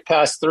people might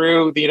pass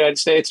through the United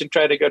States and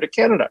try to go to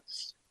Canada.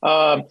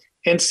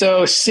 And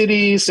so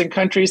cities and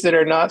countries that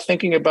are not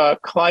thinking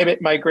about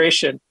climate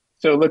migration,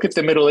 so look at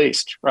the Middle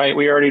East, right?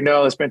 We already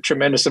know there's been a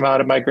tremendous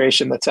amount of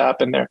migration that's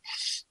happened there,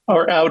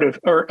 or out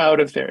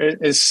of there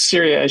is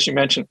Syria, as you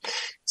mentioned.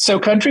 So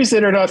countries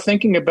that are not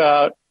thinking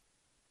about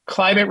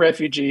climate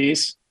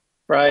refugees,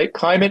 right?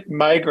 Climate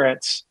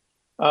migrants,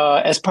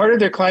 as part of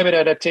their climate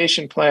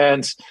adaptation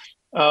plans,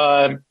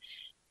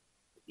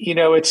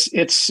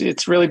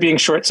 it's really being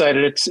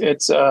short-sighted.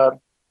 It's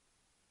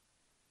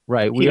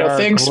Right.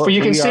 things, but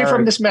you can We see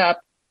from are, this map.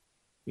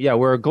 yeah,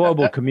 we're a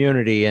global Uh,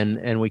 community,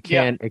 and we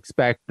yeah, can't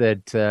expect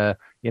that,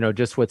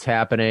 just what's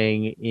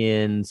happening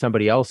in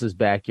somebody else's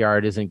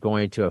backyard isn't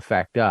going to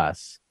affect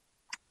us.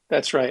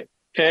 that's right.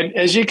 And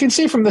as you can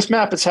see from this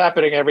map, it's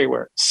happening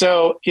everywhere.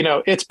 So,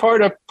 it's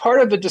part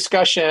of the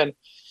discussion.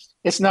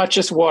 It's not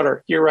just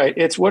water. You're right.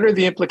 It's what are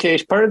the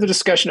implications, part of the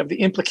discussion of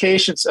the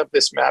implications of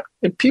this map.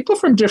 And people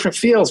from different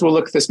fields will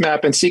look at this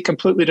map and see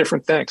completely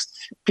different things.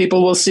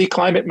 People will see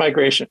climate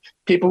migration.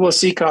 People will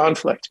see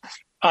conflict.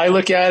 I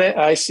look at it,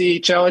 I see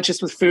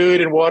challenges with food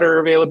and water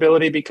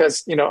availability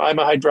because, I'm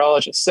a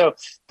hydrologist. So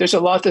there's a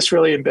lot that's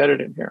really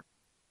embedded in here.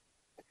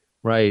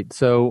 Right.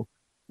 So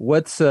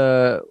what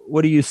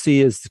do you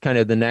see as kind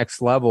of the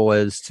next level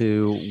as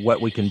to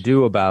what we can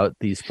do about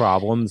these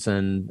problems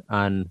and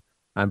on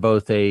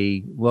both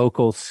a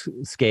local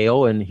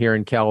scale and here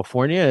in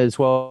California as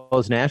well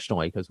as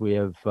nationally because we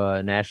have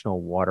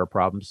national water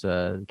problems.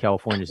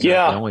 California is not the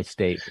Yeah, only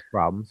state with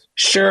problems.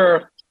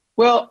 sure.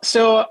 Well,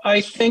 so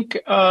I think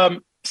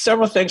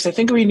several things. I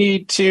think we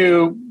need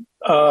to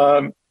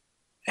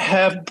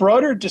have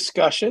broader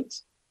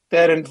discussions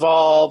that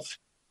involve,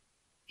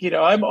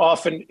 I'm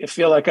often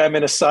feel like I'm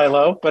in a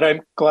silo, but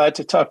I'm glad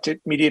to talk to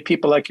media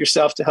people like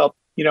yourself to help,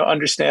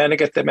 understand and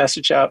get the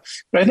message out.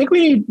 But I think we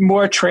need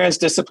more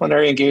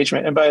transdisciplinary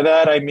engagement. And by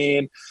that, I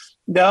mean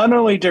not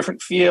only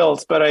different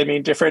fields, but I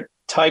mean different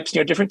types,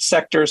 different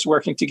sectors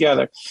working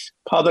together,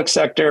 public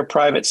sector,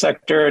 private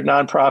sector,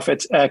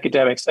 nonprofits,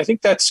 academics. I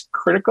think that's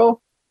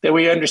critical that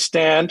we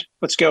understand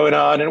what's going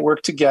on and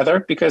work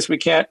together because we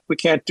can't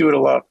do it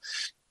alone.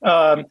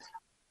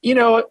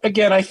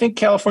 Again, I think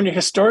California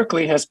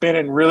historically has been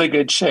in really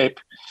good shape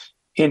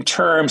in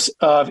terms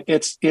of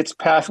its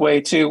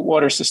pathway to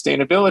water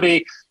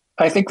sustainability.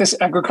 I think this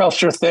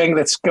agriculture thing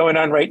that's going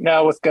on right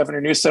now with Governor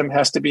Newsom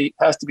has to be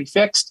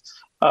fixed.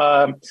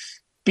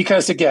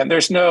 Because again,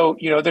 there's no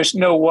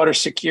water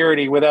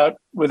security without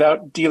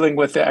dealing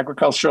with the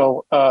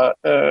agricultural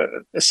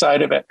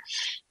side of it.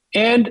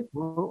 And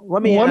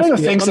Let me one of ask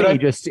the you, things let that me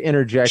just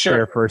interject there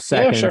sure, for a yeah,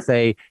 second and sure.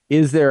 say,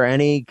 is there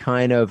any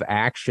kind of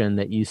action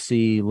that you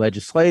see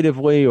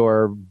legislatively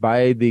or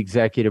by the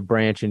executive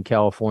branch in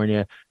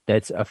California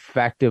that's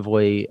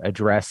effectively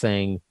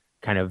addressing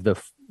kind of the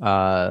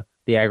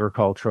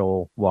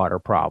agricultural water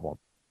problem?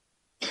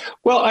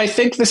 Well, I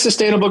think the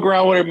Sustainable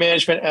Groundwater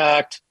Management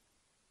Act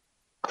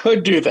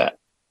could do that.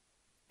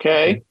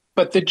 Okay. Okay.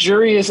 But the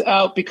jury is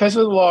out because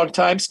of the long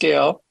time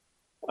scale.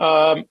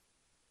 Um,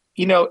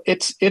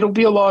 it'll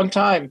be a long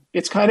time.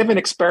 It's kind of an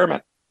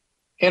experiment,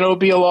 and it'll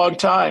be a long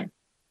time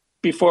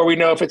before we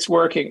know if it's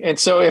working. And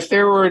so, if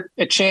there were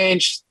a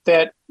change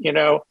that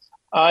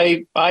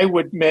I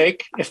would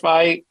make if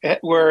I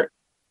were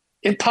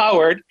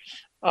empowered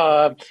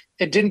and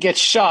didn't get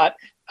shot,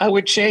 I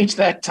would change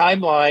that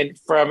timeline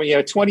from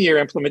 20-year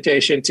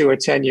implementation to a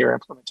 10-year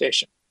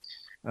implementation.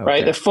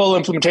 Right, Okay. the full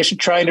implementation,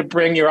 trying to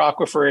bring your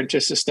aquifer into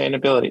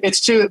sustainability. It's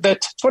to the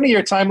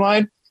 20-year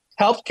timeline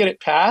helped get it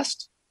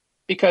passed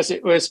because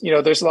it was,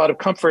 there's a lot of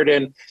comfort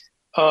in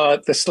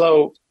the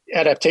slow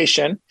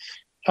adaptation,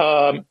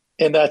 and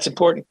that's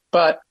important.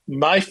 But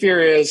my fear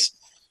is,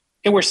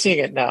 and we're seeing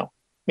it now.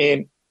 I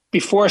mean,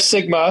 before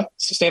SGMA,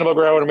 Sustainable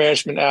Groundwater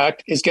Management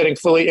Act, is getting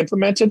fully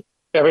implemented,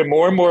 we're having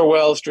more and more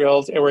wells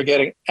drilled, and we're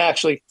getting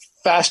actually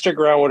faster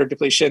groundwater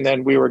depletion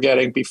than we were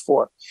getting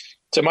before.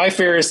 So my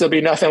fear is there'll be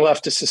nothing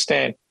left to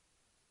sustain.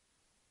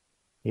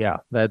 Yeah,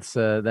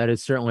 that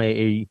is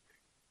certainly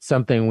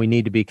something we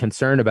need to be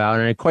concerned about.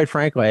 And quite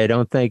frankly, I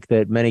don't think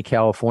that many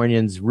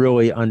Californians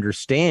really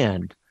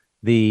understand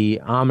the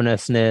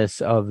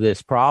ominousness of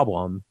this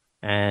problem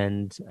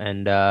and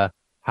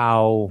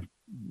how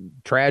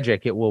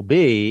tragic it will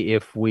be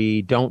if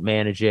we don't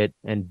manage it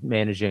and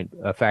manage it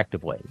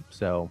effectively.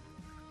 So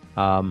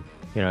I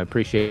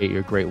appreciate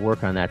your great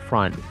work on that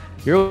front.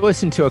 You're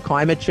listening to A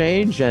Climate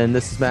Change, and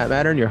this is Matt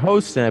Mattern, your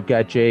host, and I've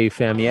got Jay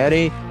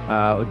Famiglietti.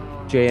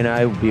 Jay and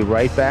I will be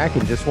right back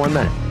in just 1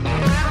 minute.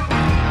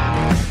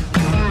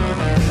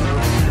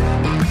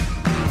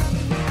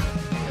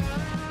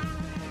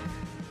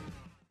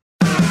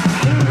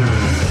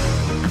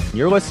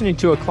 You're listening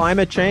to A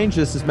Climate Change.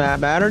 This is Matt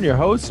Mattern, your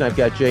host, and I've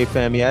got Jay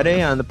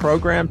Famiglietti on the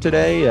program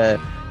today.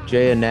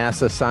 Jay, a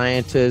NASA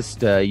scientist,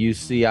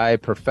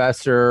 UCI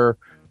professor,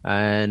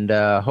 and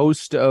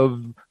host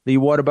of the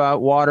What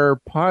About Water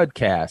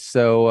podcast.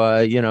 So,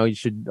 you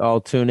should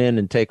all tune in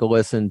and take a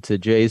listen to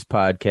Jay's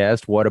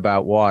podcast, What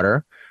About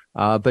Water.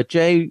 But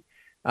Jay,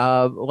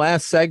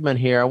 last segment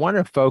here, I want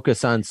to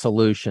focus on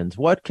solutions.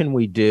 What can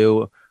we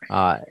do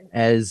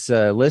as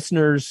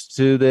listeners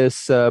to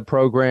this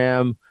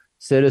program,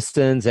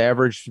 citizens,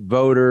 average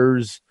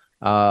voters,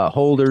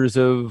 holders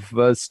of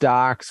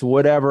stocks,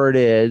 whatever it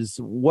is?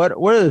 What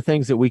are the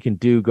things that we can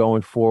do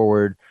going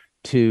forward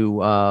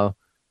to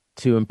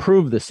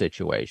improve the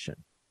situation?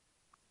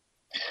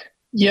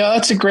 Yeah,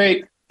 that's a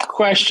great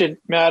question,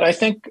 Matt. I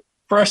think,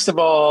 first of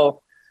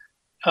all,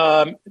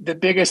 the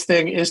biggest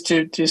thing is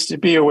to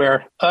be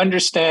aware,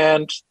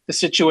 understand the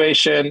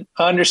situation,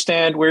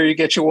 understand where you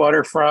get your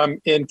water from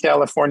in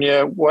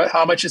California,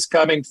 how much is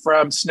coming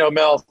from snow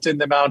melt in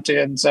the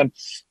mountains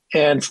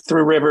and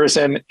through rivers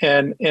and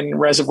in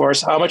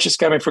reservoirs, how much is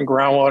coming from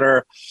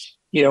groundwater.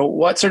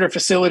 What sort of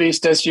facilities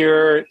does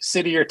your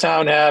city or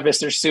town have? Is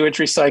there sewage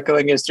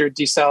recycling? Is there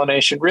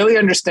desalination? Really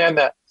understand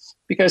that,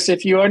 because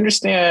if you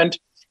understand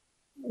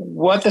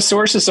what the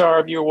sources are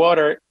of your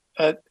water,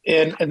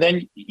 and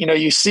then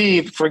you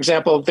see, for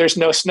example, if there's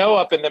no snow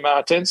up in the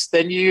mountains,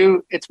 then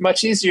it's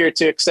much easier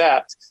to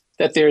accept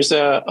that there's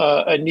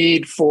a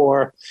need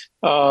for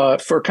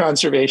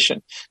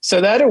conservation.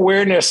 So that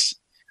awareness,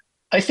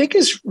 I think,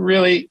 is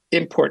really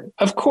important.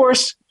 Of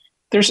course,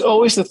 there's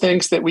always the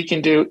things that we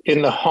can do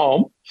in the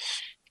home.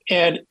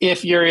 And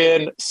if you're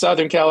in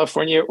Southern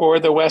California or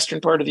the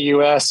western part of the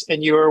US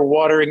and you are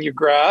watering your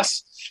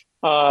grass,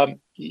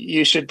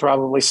 you should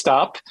probably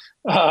stop,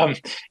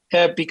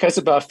 because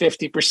about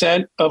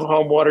 50% of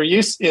home water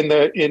use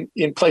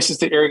in places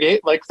that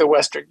irrigate, like the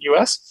western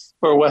US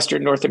or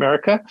western North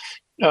America,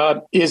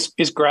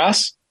 is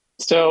grass.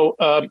 So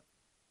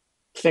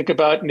think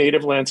about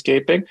native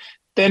landscaping.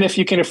 Then, if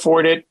you can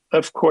afford it,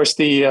 of course,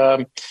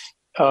 the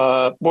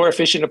more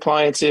efficient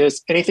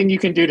appliances, anything you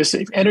can do to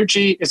save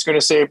energy is going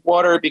to save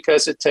water,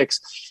 because it takes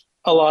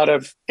a lot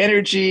of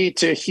energy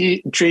to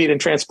heat and treat and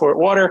transport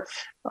water.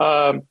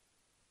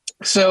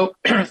 So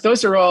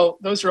those are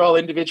all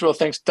individual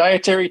things.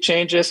 Dietary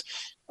changes.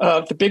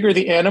 The bigger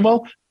the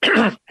animal,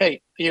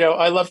 hey,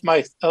 I love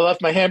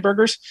my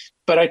hamburgers,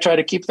 but I try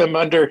to keep them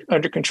under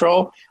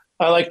control.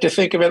 I like to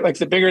think of it like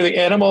the bigger the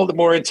animal, the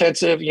more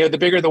intensive, the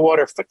bigger the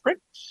water footprint.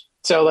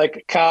 So like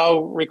a cow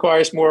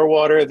requires more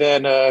water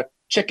than a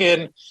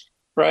chicken,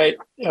 right?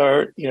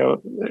 Or,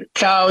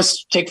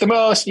 cows take the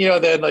most,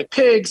 then like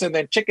pigs and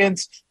then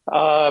chickens.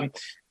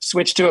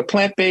 Switch to a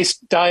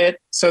plant-based diet.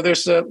 So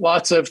there's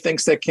lots of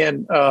things that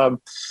can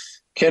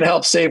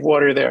help save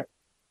water there.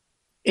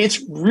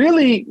 It's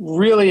really,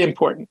 really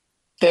important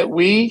that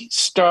we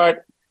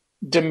start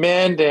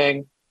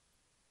demanding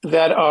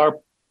that our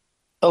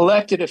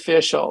elected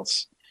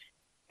officials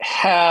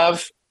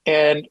have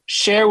and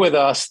share with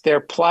us their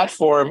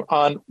platform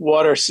on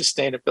water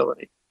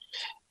sustainability.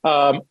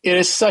 It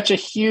is such a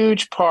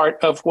huge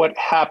part of what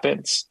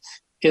happens,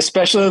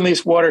 especially in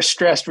these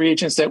water-stressed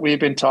regions that we've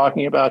been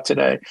talking about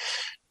today.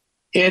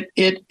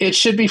 It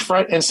should be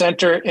front and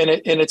center, and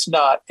it's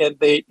not. And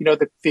the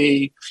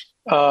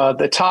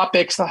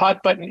topics, the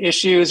hot button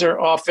issues, are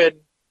often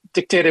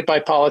dictated by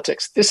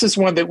politics. This is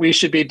one that we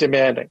should be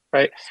demanding,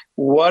 right?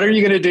 What are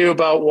you going to do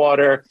about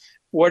water?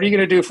 What are you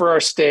going to do for our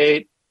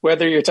state?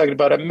 Whether you're talking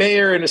about a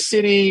mayor in a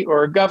city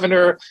or a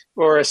governor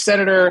or a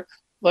senator,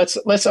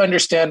 let's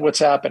understand what's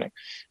happening.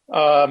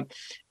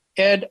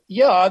 And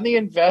yeah, on the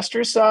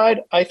investor side,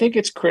 I think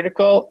it's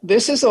critical.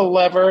 This is a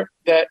lever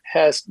that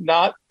has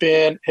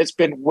been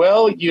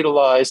well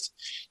utilized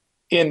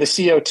in the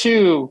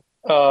CO2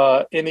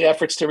 in the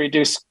efforts to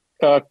reduce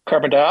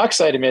carbon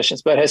dioxide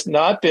emissions, but has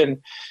not been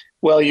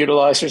well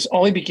utilized. It's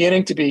only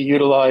beginning to be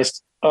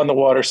utilized on the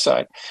water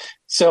side.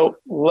 So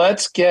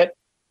let's get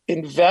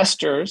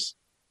investors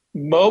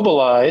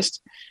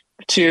mobilized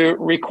to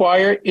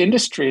require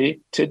industry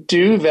to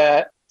do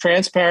that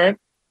transparent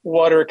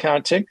water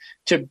accounting,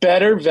 to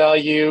better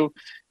value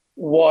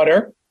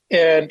water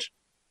and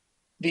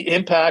the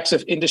impacts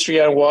of industry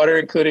on water,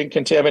 including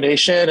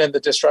contamination and the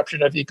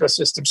disruption of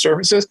ecosystem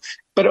services,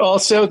 but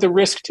also the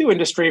risk to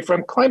industry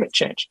from climate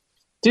change.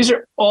 These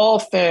are all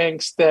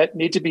things that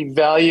need to be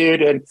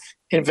valued, and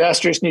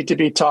investors need to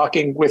be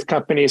talking with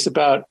companies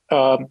about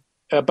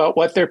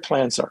what their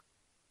plans are.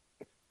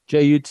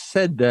 Jay, you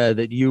said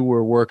that you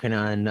were working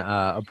on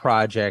a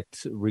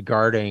project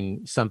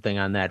regarding something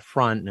on that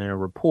front and a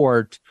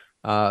report.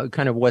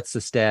 Kind of what's the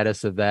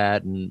status of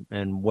that,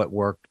 and what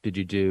work did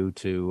you do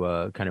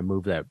to kind of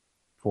move that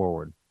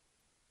forward?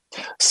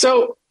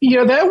 So,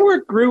 that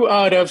work grew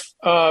out of,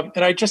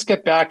 and I just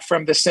get back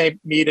from the same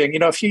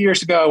meeting. A few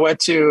years ago, I went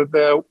to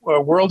the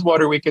World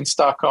Water Week in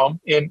Stockholm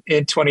in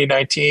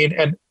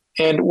 2019,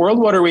 and World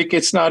Water Week,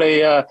 it's not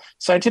a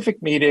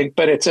scientific meeting,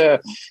 but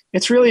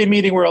it's really a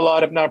meeting where a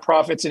lot of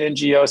nonprofits and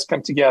NGOs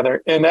come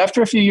together. And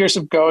after a few years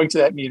of going to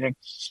that meeting,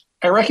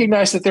 I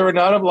recognized that there were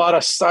not a lot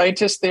of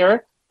scientists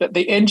there, that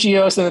the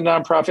NGOs and the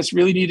nonprofits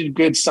really needed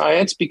good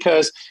science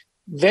because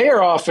they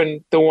are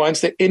often the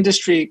ones that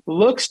industry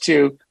looks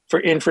to for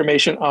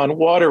information on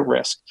water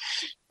risk.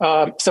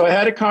 So I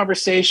had a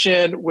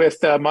conversation with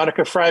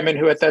Monica Fryman,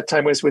 who at that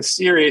time was with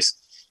Ceres,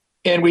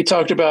 and we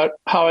talked about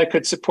how I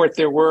could support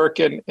their work.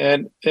 And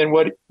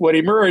what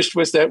emerged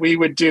was that we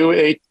would do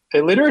a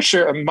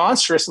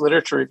monstrous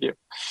literature review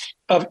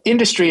of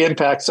industry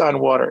impacts on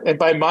water. And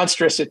by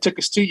monstrous, it took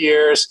us 2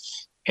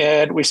 years,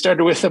 and we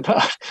started with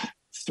about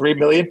 3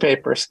 million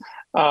papers.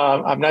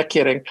 I'm not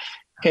kidding.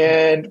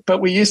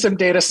 But we used some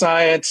data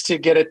science to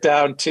get it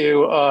down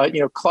to,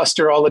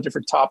 cluster all the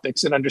different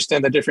topics and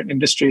understand the different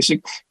industries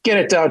and get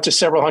it down to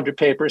several hundred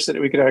papers that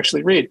we could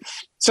actually read.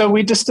 So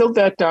we distilled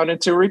that down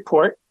into a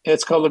report.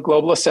 It's called the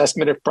Global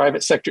Assessment of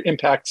Private Sector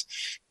Impacts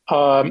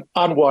on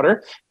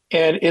Water.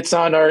 And it's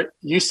on our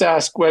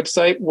USask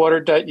website,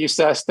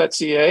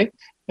 water.usas.ca.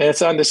 And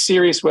it's on the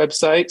Ceres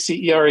website,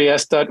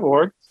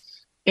 ceres.org.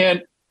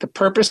 And the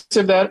purpose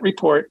of that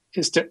report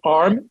is to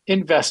arm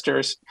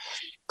investors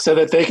so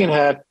that they can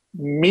have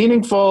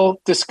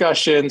meaningful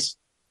discussions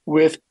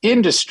with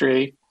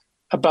industry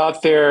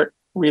about their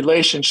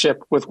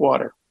relationship with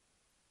water.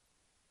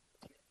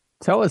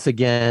 Tell us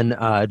again,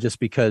 just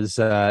because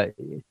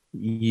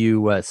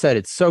you said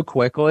it so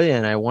quickly,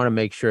 and I want to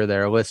make sure that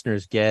our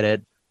listeners get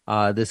it.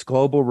 This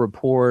global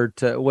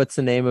report, what's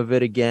the name of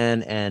it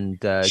again? And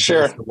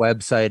Sure. give us the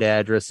website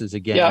addresses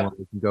again, where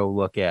we can go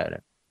look at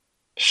it.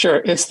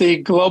 Sure. It's the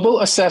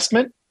Global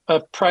Assessment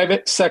of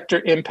Private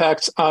Sector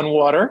Impacts on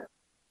Water.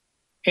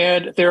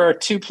 And there are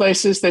 2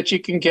 places that you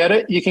can get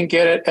it. You can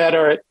get it at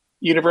our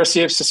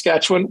University of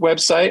Saskatchewan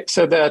website.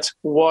 So that's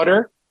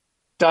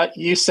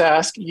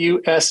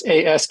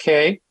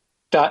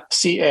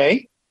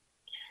water.usask.ca,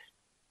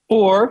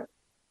 or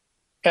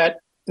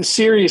at the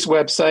Ceres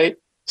website,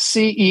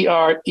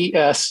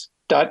 ceres.org.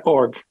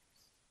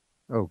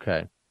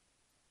 Okay.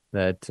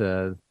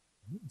 That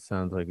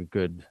sounds like a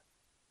good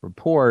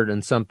report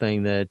and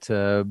something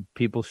that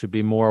people should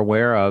be more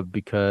aware of,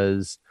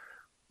 because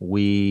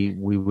we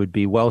would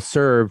be well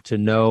served to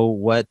know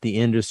what the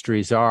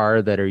industries are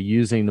that are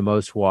using the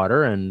most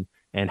water and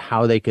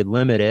how they could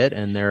limit it.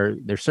 And there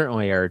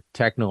certainly are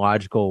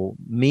technological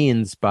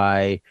means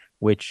by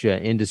which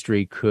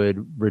industry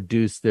could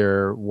reduce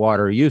their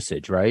water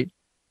usage, right?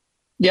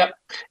 Yep.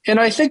 And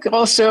I think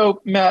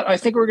also, Matt, I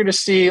think we're going to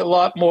see a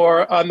lot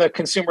more on the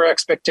consumer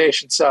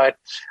expectation side.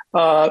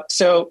 I'll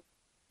give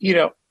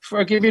you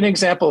an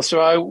example. So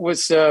I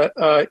was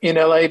in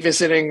LA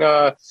visiting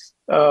our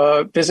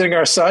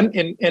son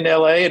in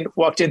LA, and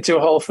walked into a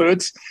Whole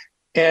Foods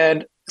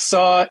and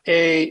saw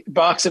a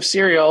box of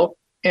cereal.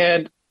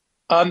 And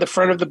on the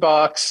front of the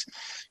box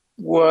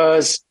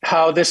was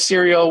how this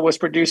cereal was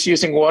produced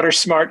using water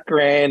smart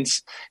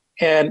grains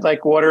and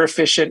like water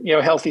efficient,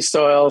 healthy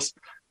soils.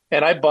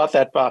 And I bought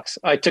that box.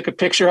 I took a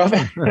picture of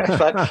it. And I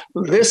thought,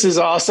 this is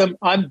awesome.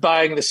 I'm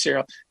buying this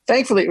cereal.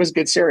 Thankfully, it was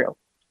good cereal.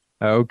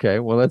 Okay.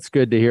 Well, that's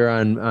good to hear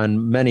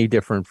on many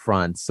different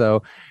fronts.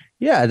 So,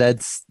 yeah,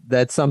 that's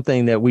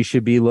something that we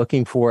should be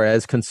looking for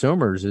as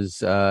consumers,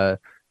 is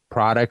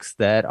products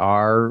that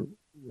are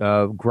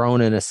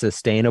grown in a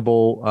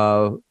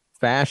sustainable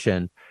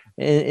fashion.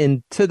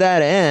 And to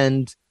that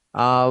end,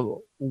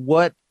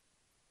 what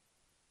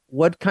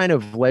kind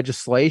of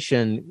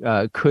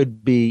legislation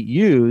could be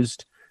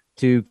used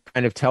to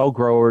kind of tell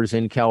growers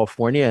in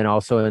California and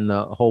also in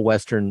the whole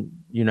Western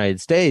United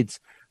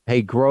States,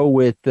 hey, grow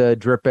with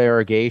drip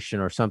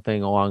irrigation or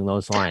something along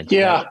those lines?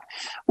 Yeah.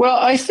 Well,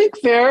 I think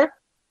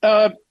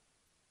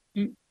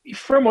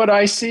from what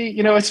I see,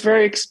 it's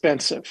very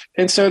expensive.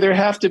 And so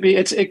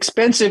it's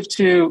expensive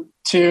to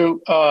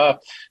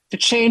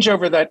change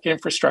over that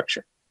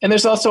infrastructure. And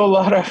there's also a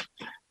lot of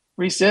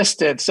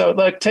resistance. So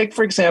take,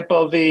 for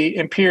example, the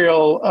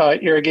Imperial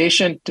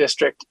Irrigation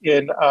District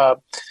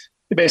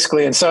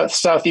basically in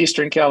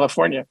southeastern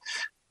California.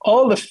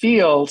 All the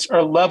fields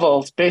are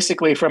leveled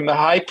basically from the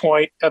high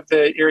point of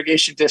the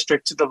irrigation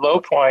district to the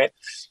low point,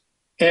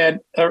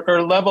 and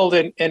are leveled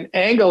and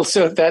angled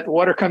so that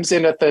water comes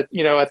in at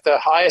the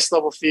highest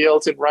level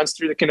fields and runs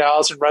through the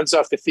canals and runs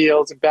off the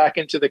fields and back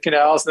into the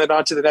canals and then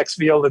onto the next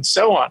field and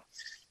so on.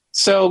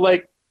 So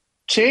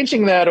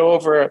changing that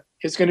over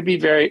is going to be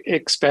very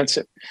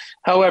expensive.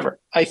 However,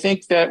 I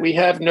think that we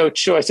have no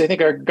choice. I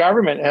think our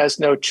government has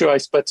no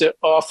choice but to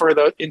offer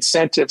the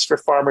incentives for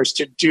farmers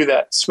to do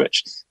that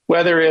switch,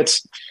 whether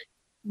it's,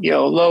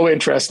 low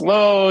interest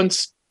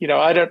loans.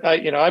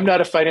 I'm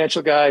not a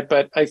financial guy,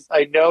 but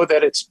I know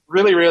that it's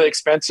really, really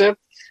expensive.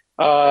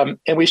 And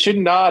we should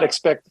not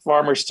expect the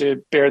farmers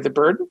to bear the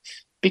burden,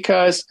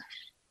 because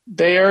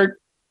they are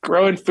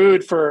growing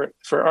food for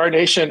our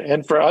nation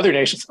and for other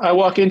nations. I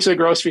walk into the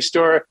grocery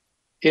store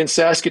in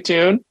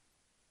Saskatoon,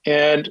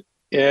 and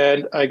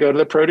I go to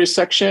the produce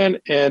section,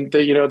 and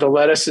the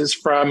lettuce is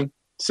from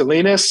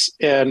Salinas,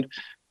 and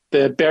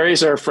the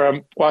berries are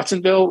from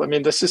Watsonville. I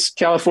mean, this is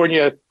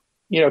California,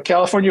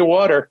 California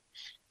water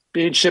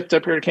being shipped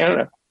up here to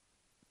Canada.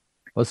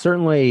 Well,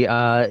 certainly,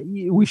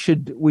 we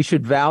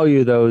should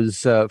value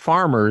those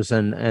farmers,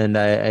 and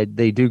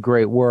they do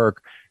great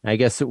work. I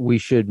guess we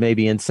should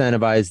maybe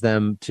incentivize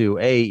them to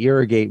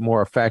irrigate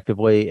more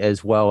effectively,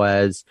 as well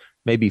as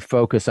maybe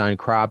focus on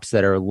crops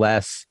that are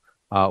less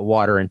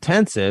water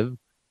intensive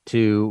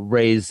to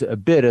raise a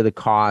bit of the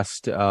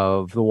cost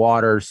of the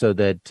water, so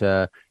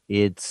that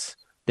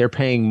they're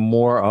paying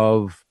more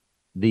of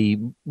the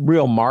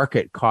real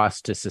market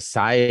cost to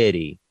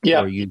society.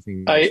 Yeah, for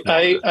using I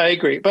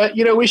agree, but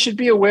we should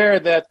be aware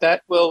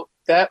that will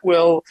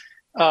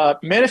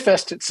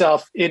manifest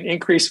itself in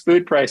increased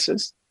food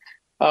prices.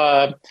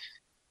 But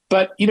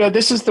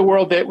this is the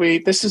world that we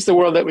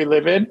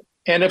live in,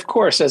 and of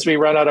course, as we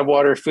run out of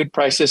water, food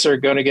prices are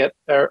going to get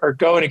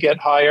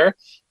higher.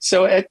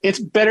 So it's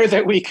better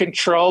that we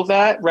control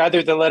that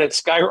rather than let it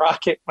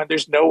skyrocket when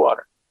there's no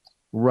water.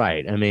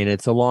 Right. I mean,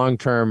 it's a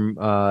long-term,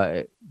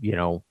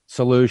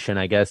 solution,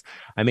 I guess.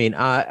 I mean,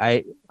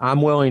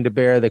 I'm willing to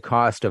bear the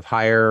cost of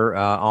higher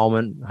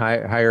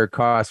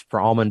cost for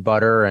almond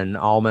butter and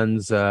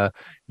almonds. As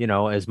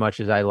much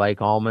as I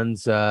like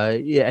almonds,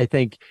 I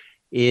think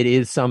it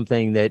is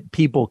something that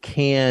people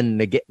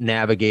can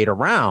navigate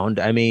around.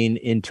 I mean,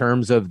 in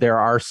terms of there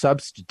are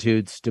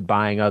substitutes to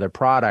buying other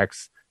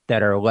products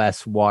that are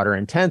less water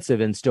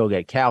intensive and still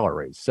get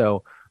calories.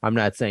 So I'm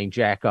not saying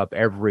jack up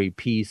every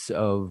piece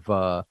of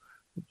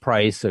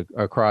price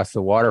across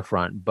the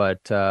waterfront.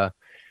 But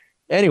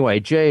anyway,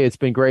 Jay, it's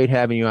been great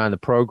having you on the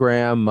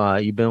program.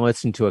 You've been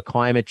listening to A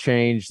Climate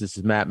Change. This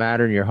is Matt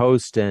Mattern, your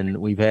host, and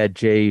we've had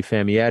Jay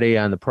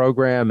Famiglietti on the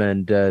program.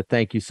 And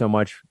thank you so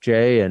much,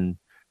 Jay, and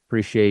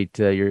appreciate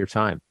your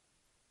time.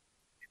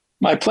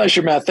 My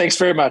pleasure, Matt. Thanks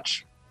very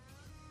much.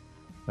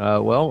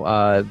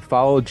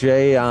 Follow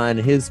Jay on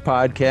his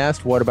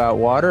podcast, What About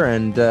Water?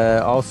 And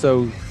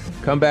also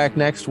come back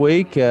next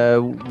week.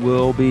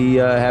 We'll be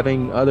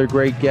having other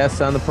great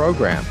guests on the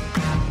program.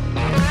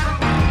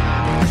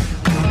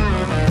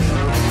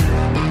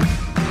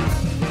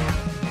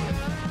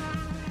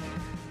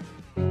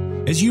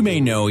 As you may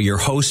know, your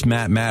host,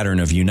 Matt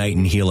Mattern of Unite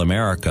and Heal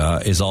America,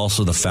 is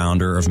also the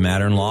founder of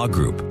Mattern Law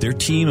Group. Their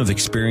team of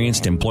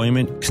experienced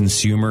employment,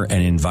 consumer,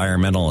 and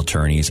environmental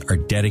attorneys are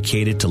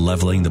dedicated to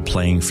leveling the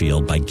playing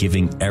field by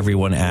giving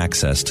everyone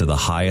access to the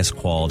highest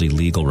quality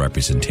legal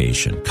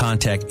representation.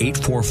 Contact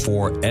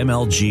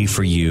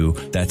 844-MLG-FOR-YOU.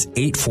 That's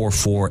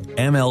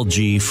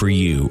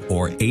 844-MLG-FOR-YOU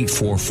or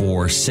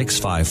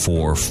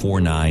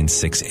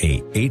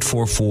 844-654-4968.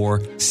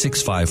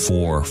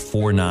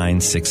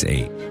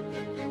 844-654-4968.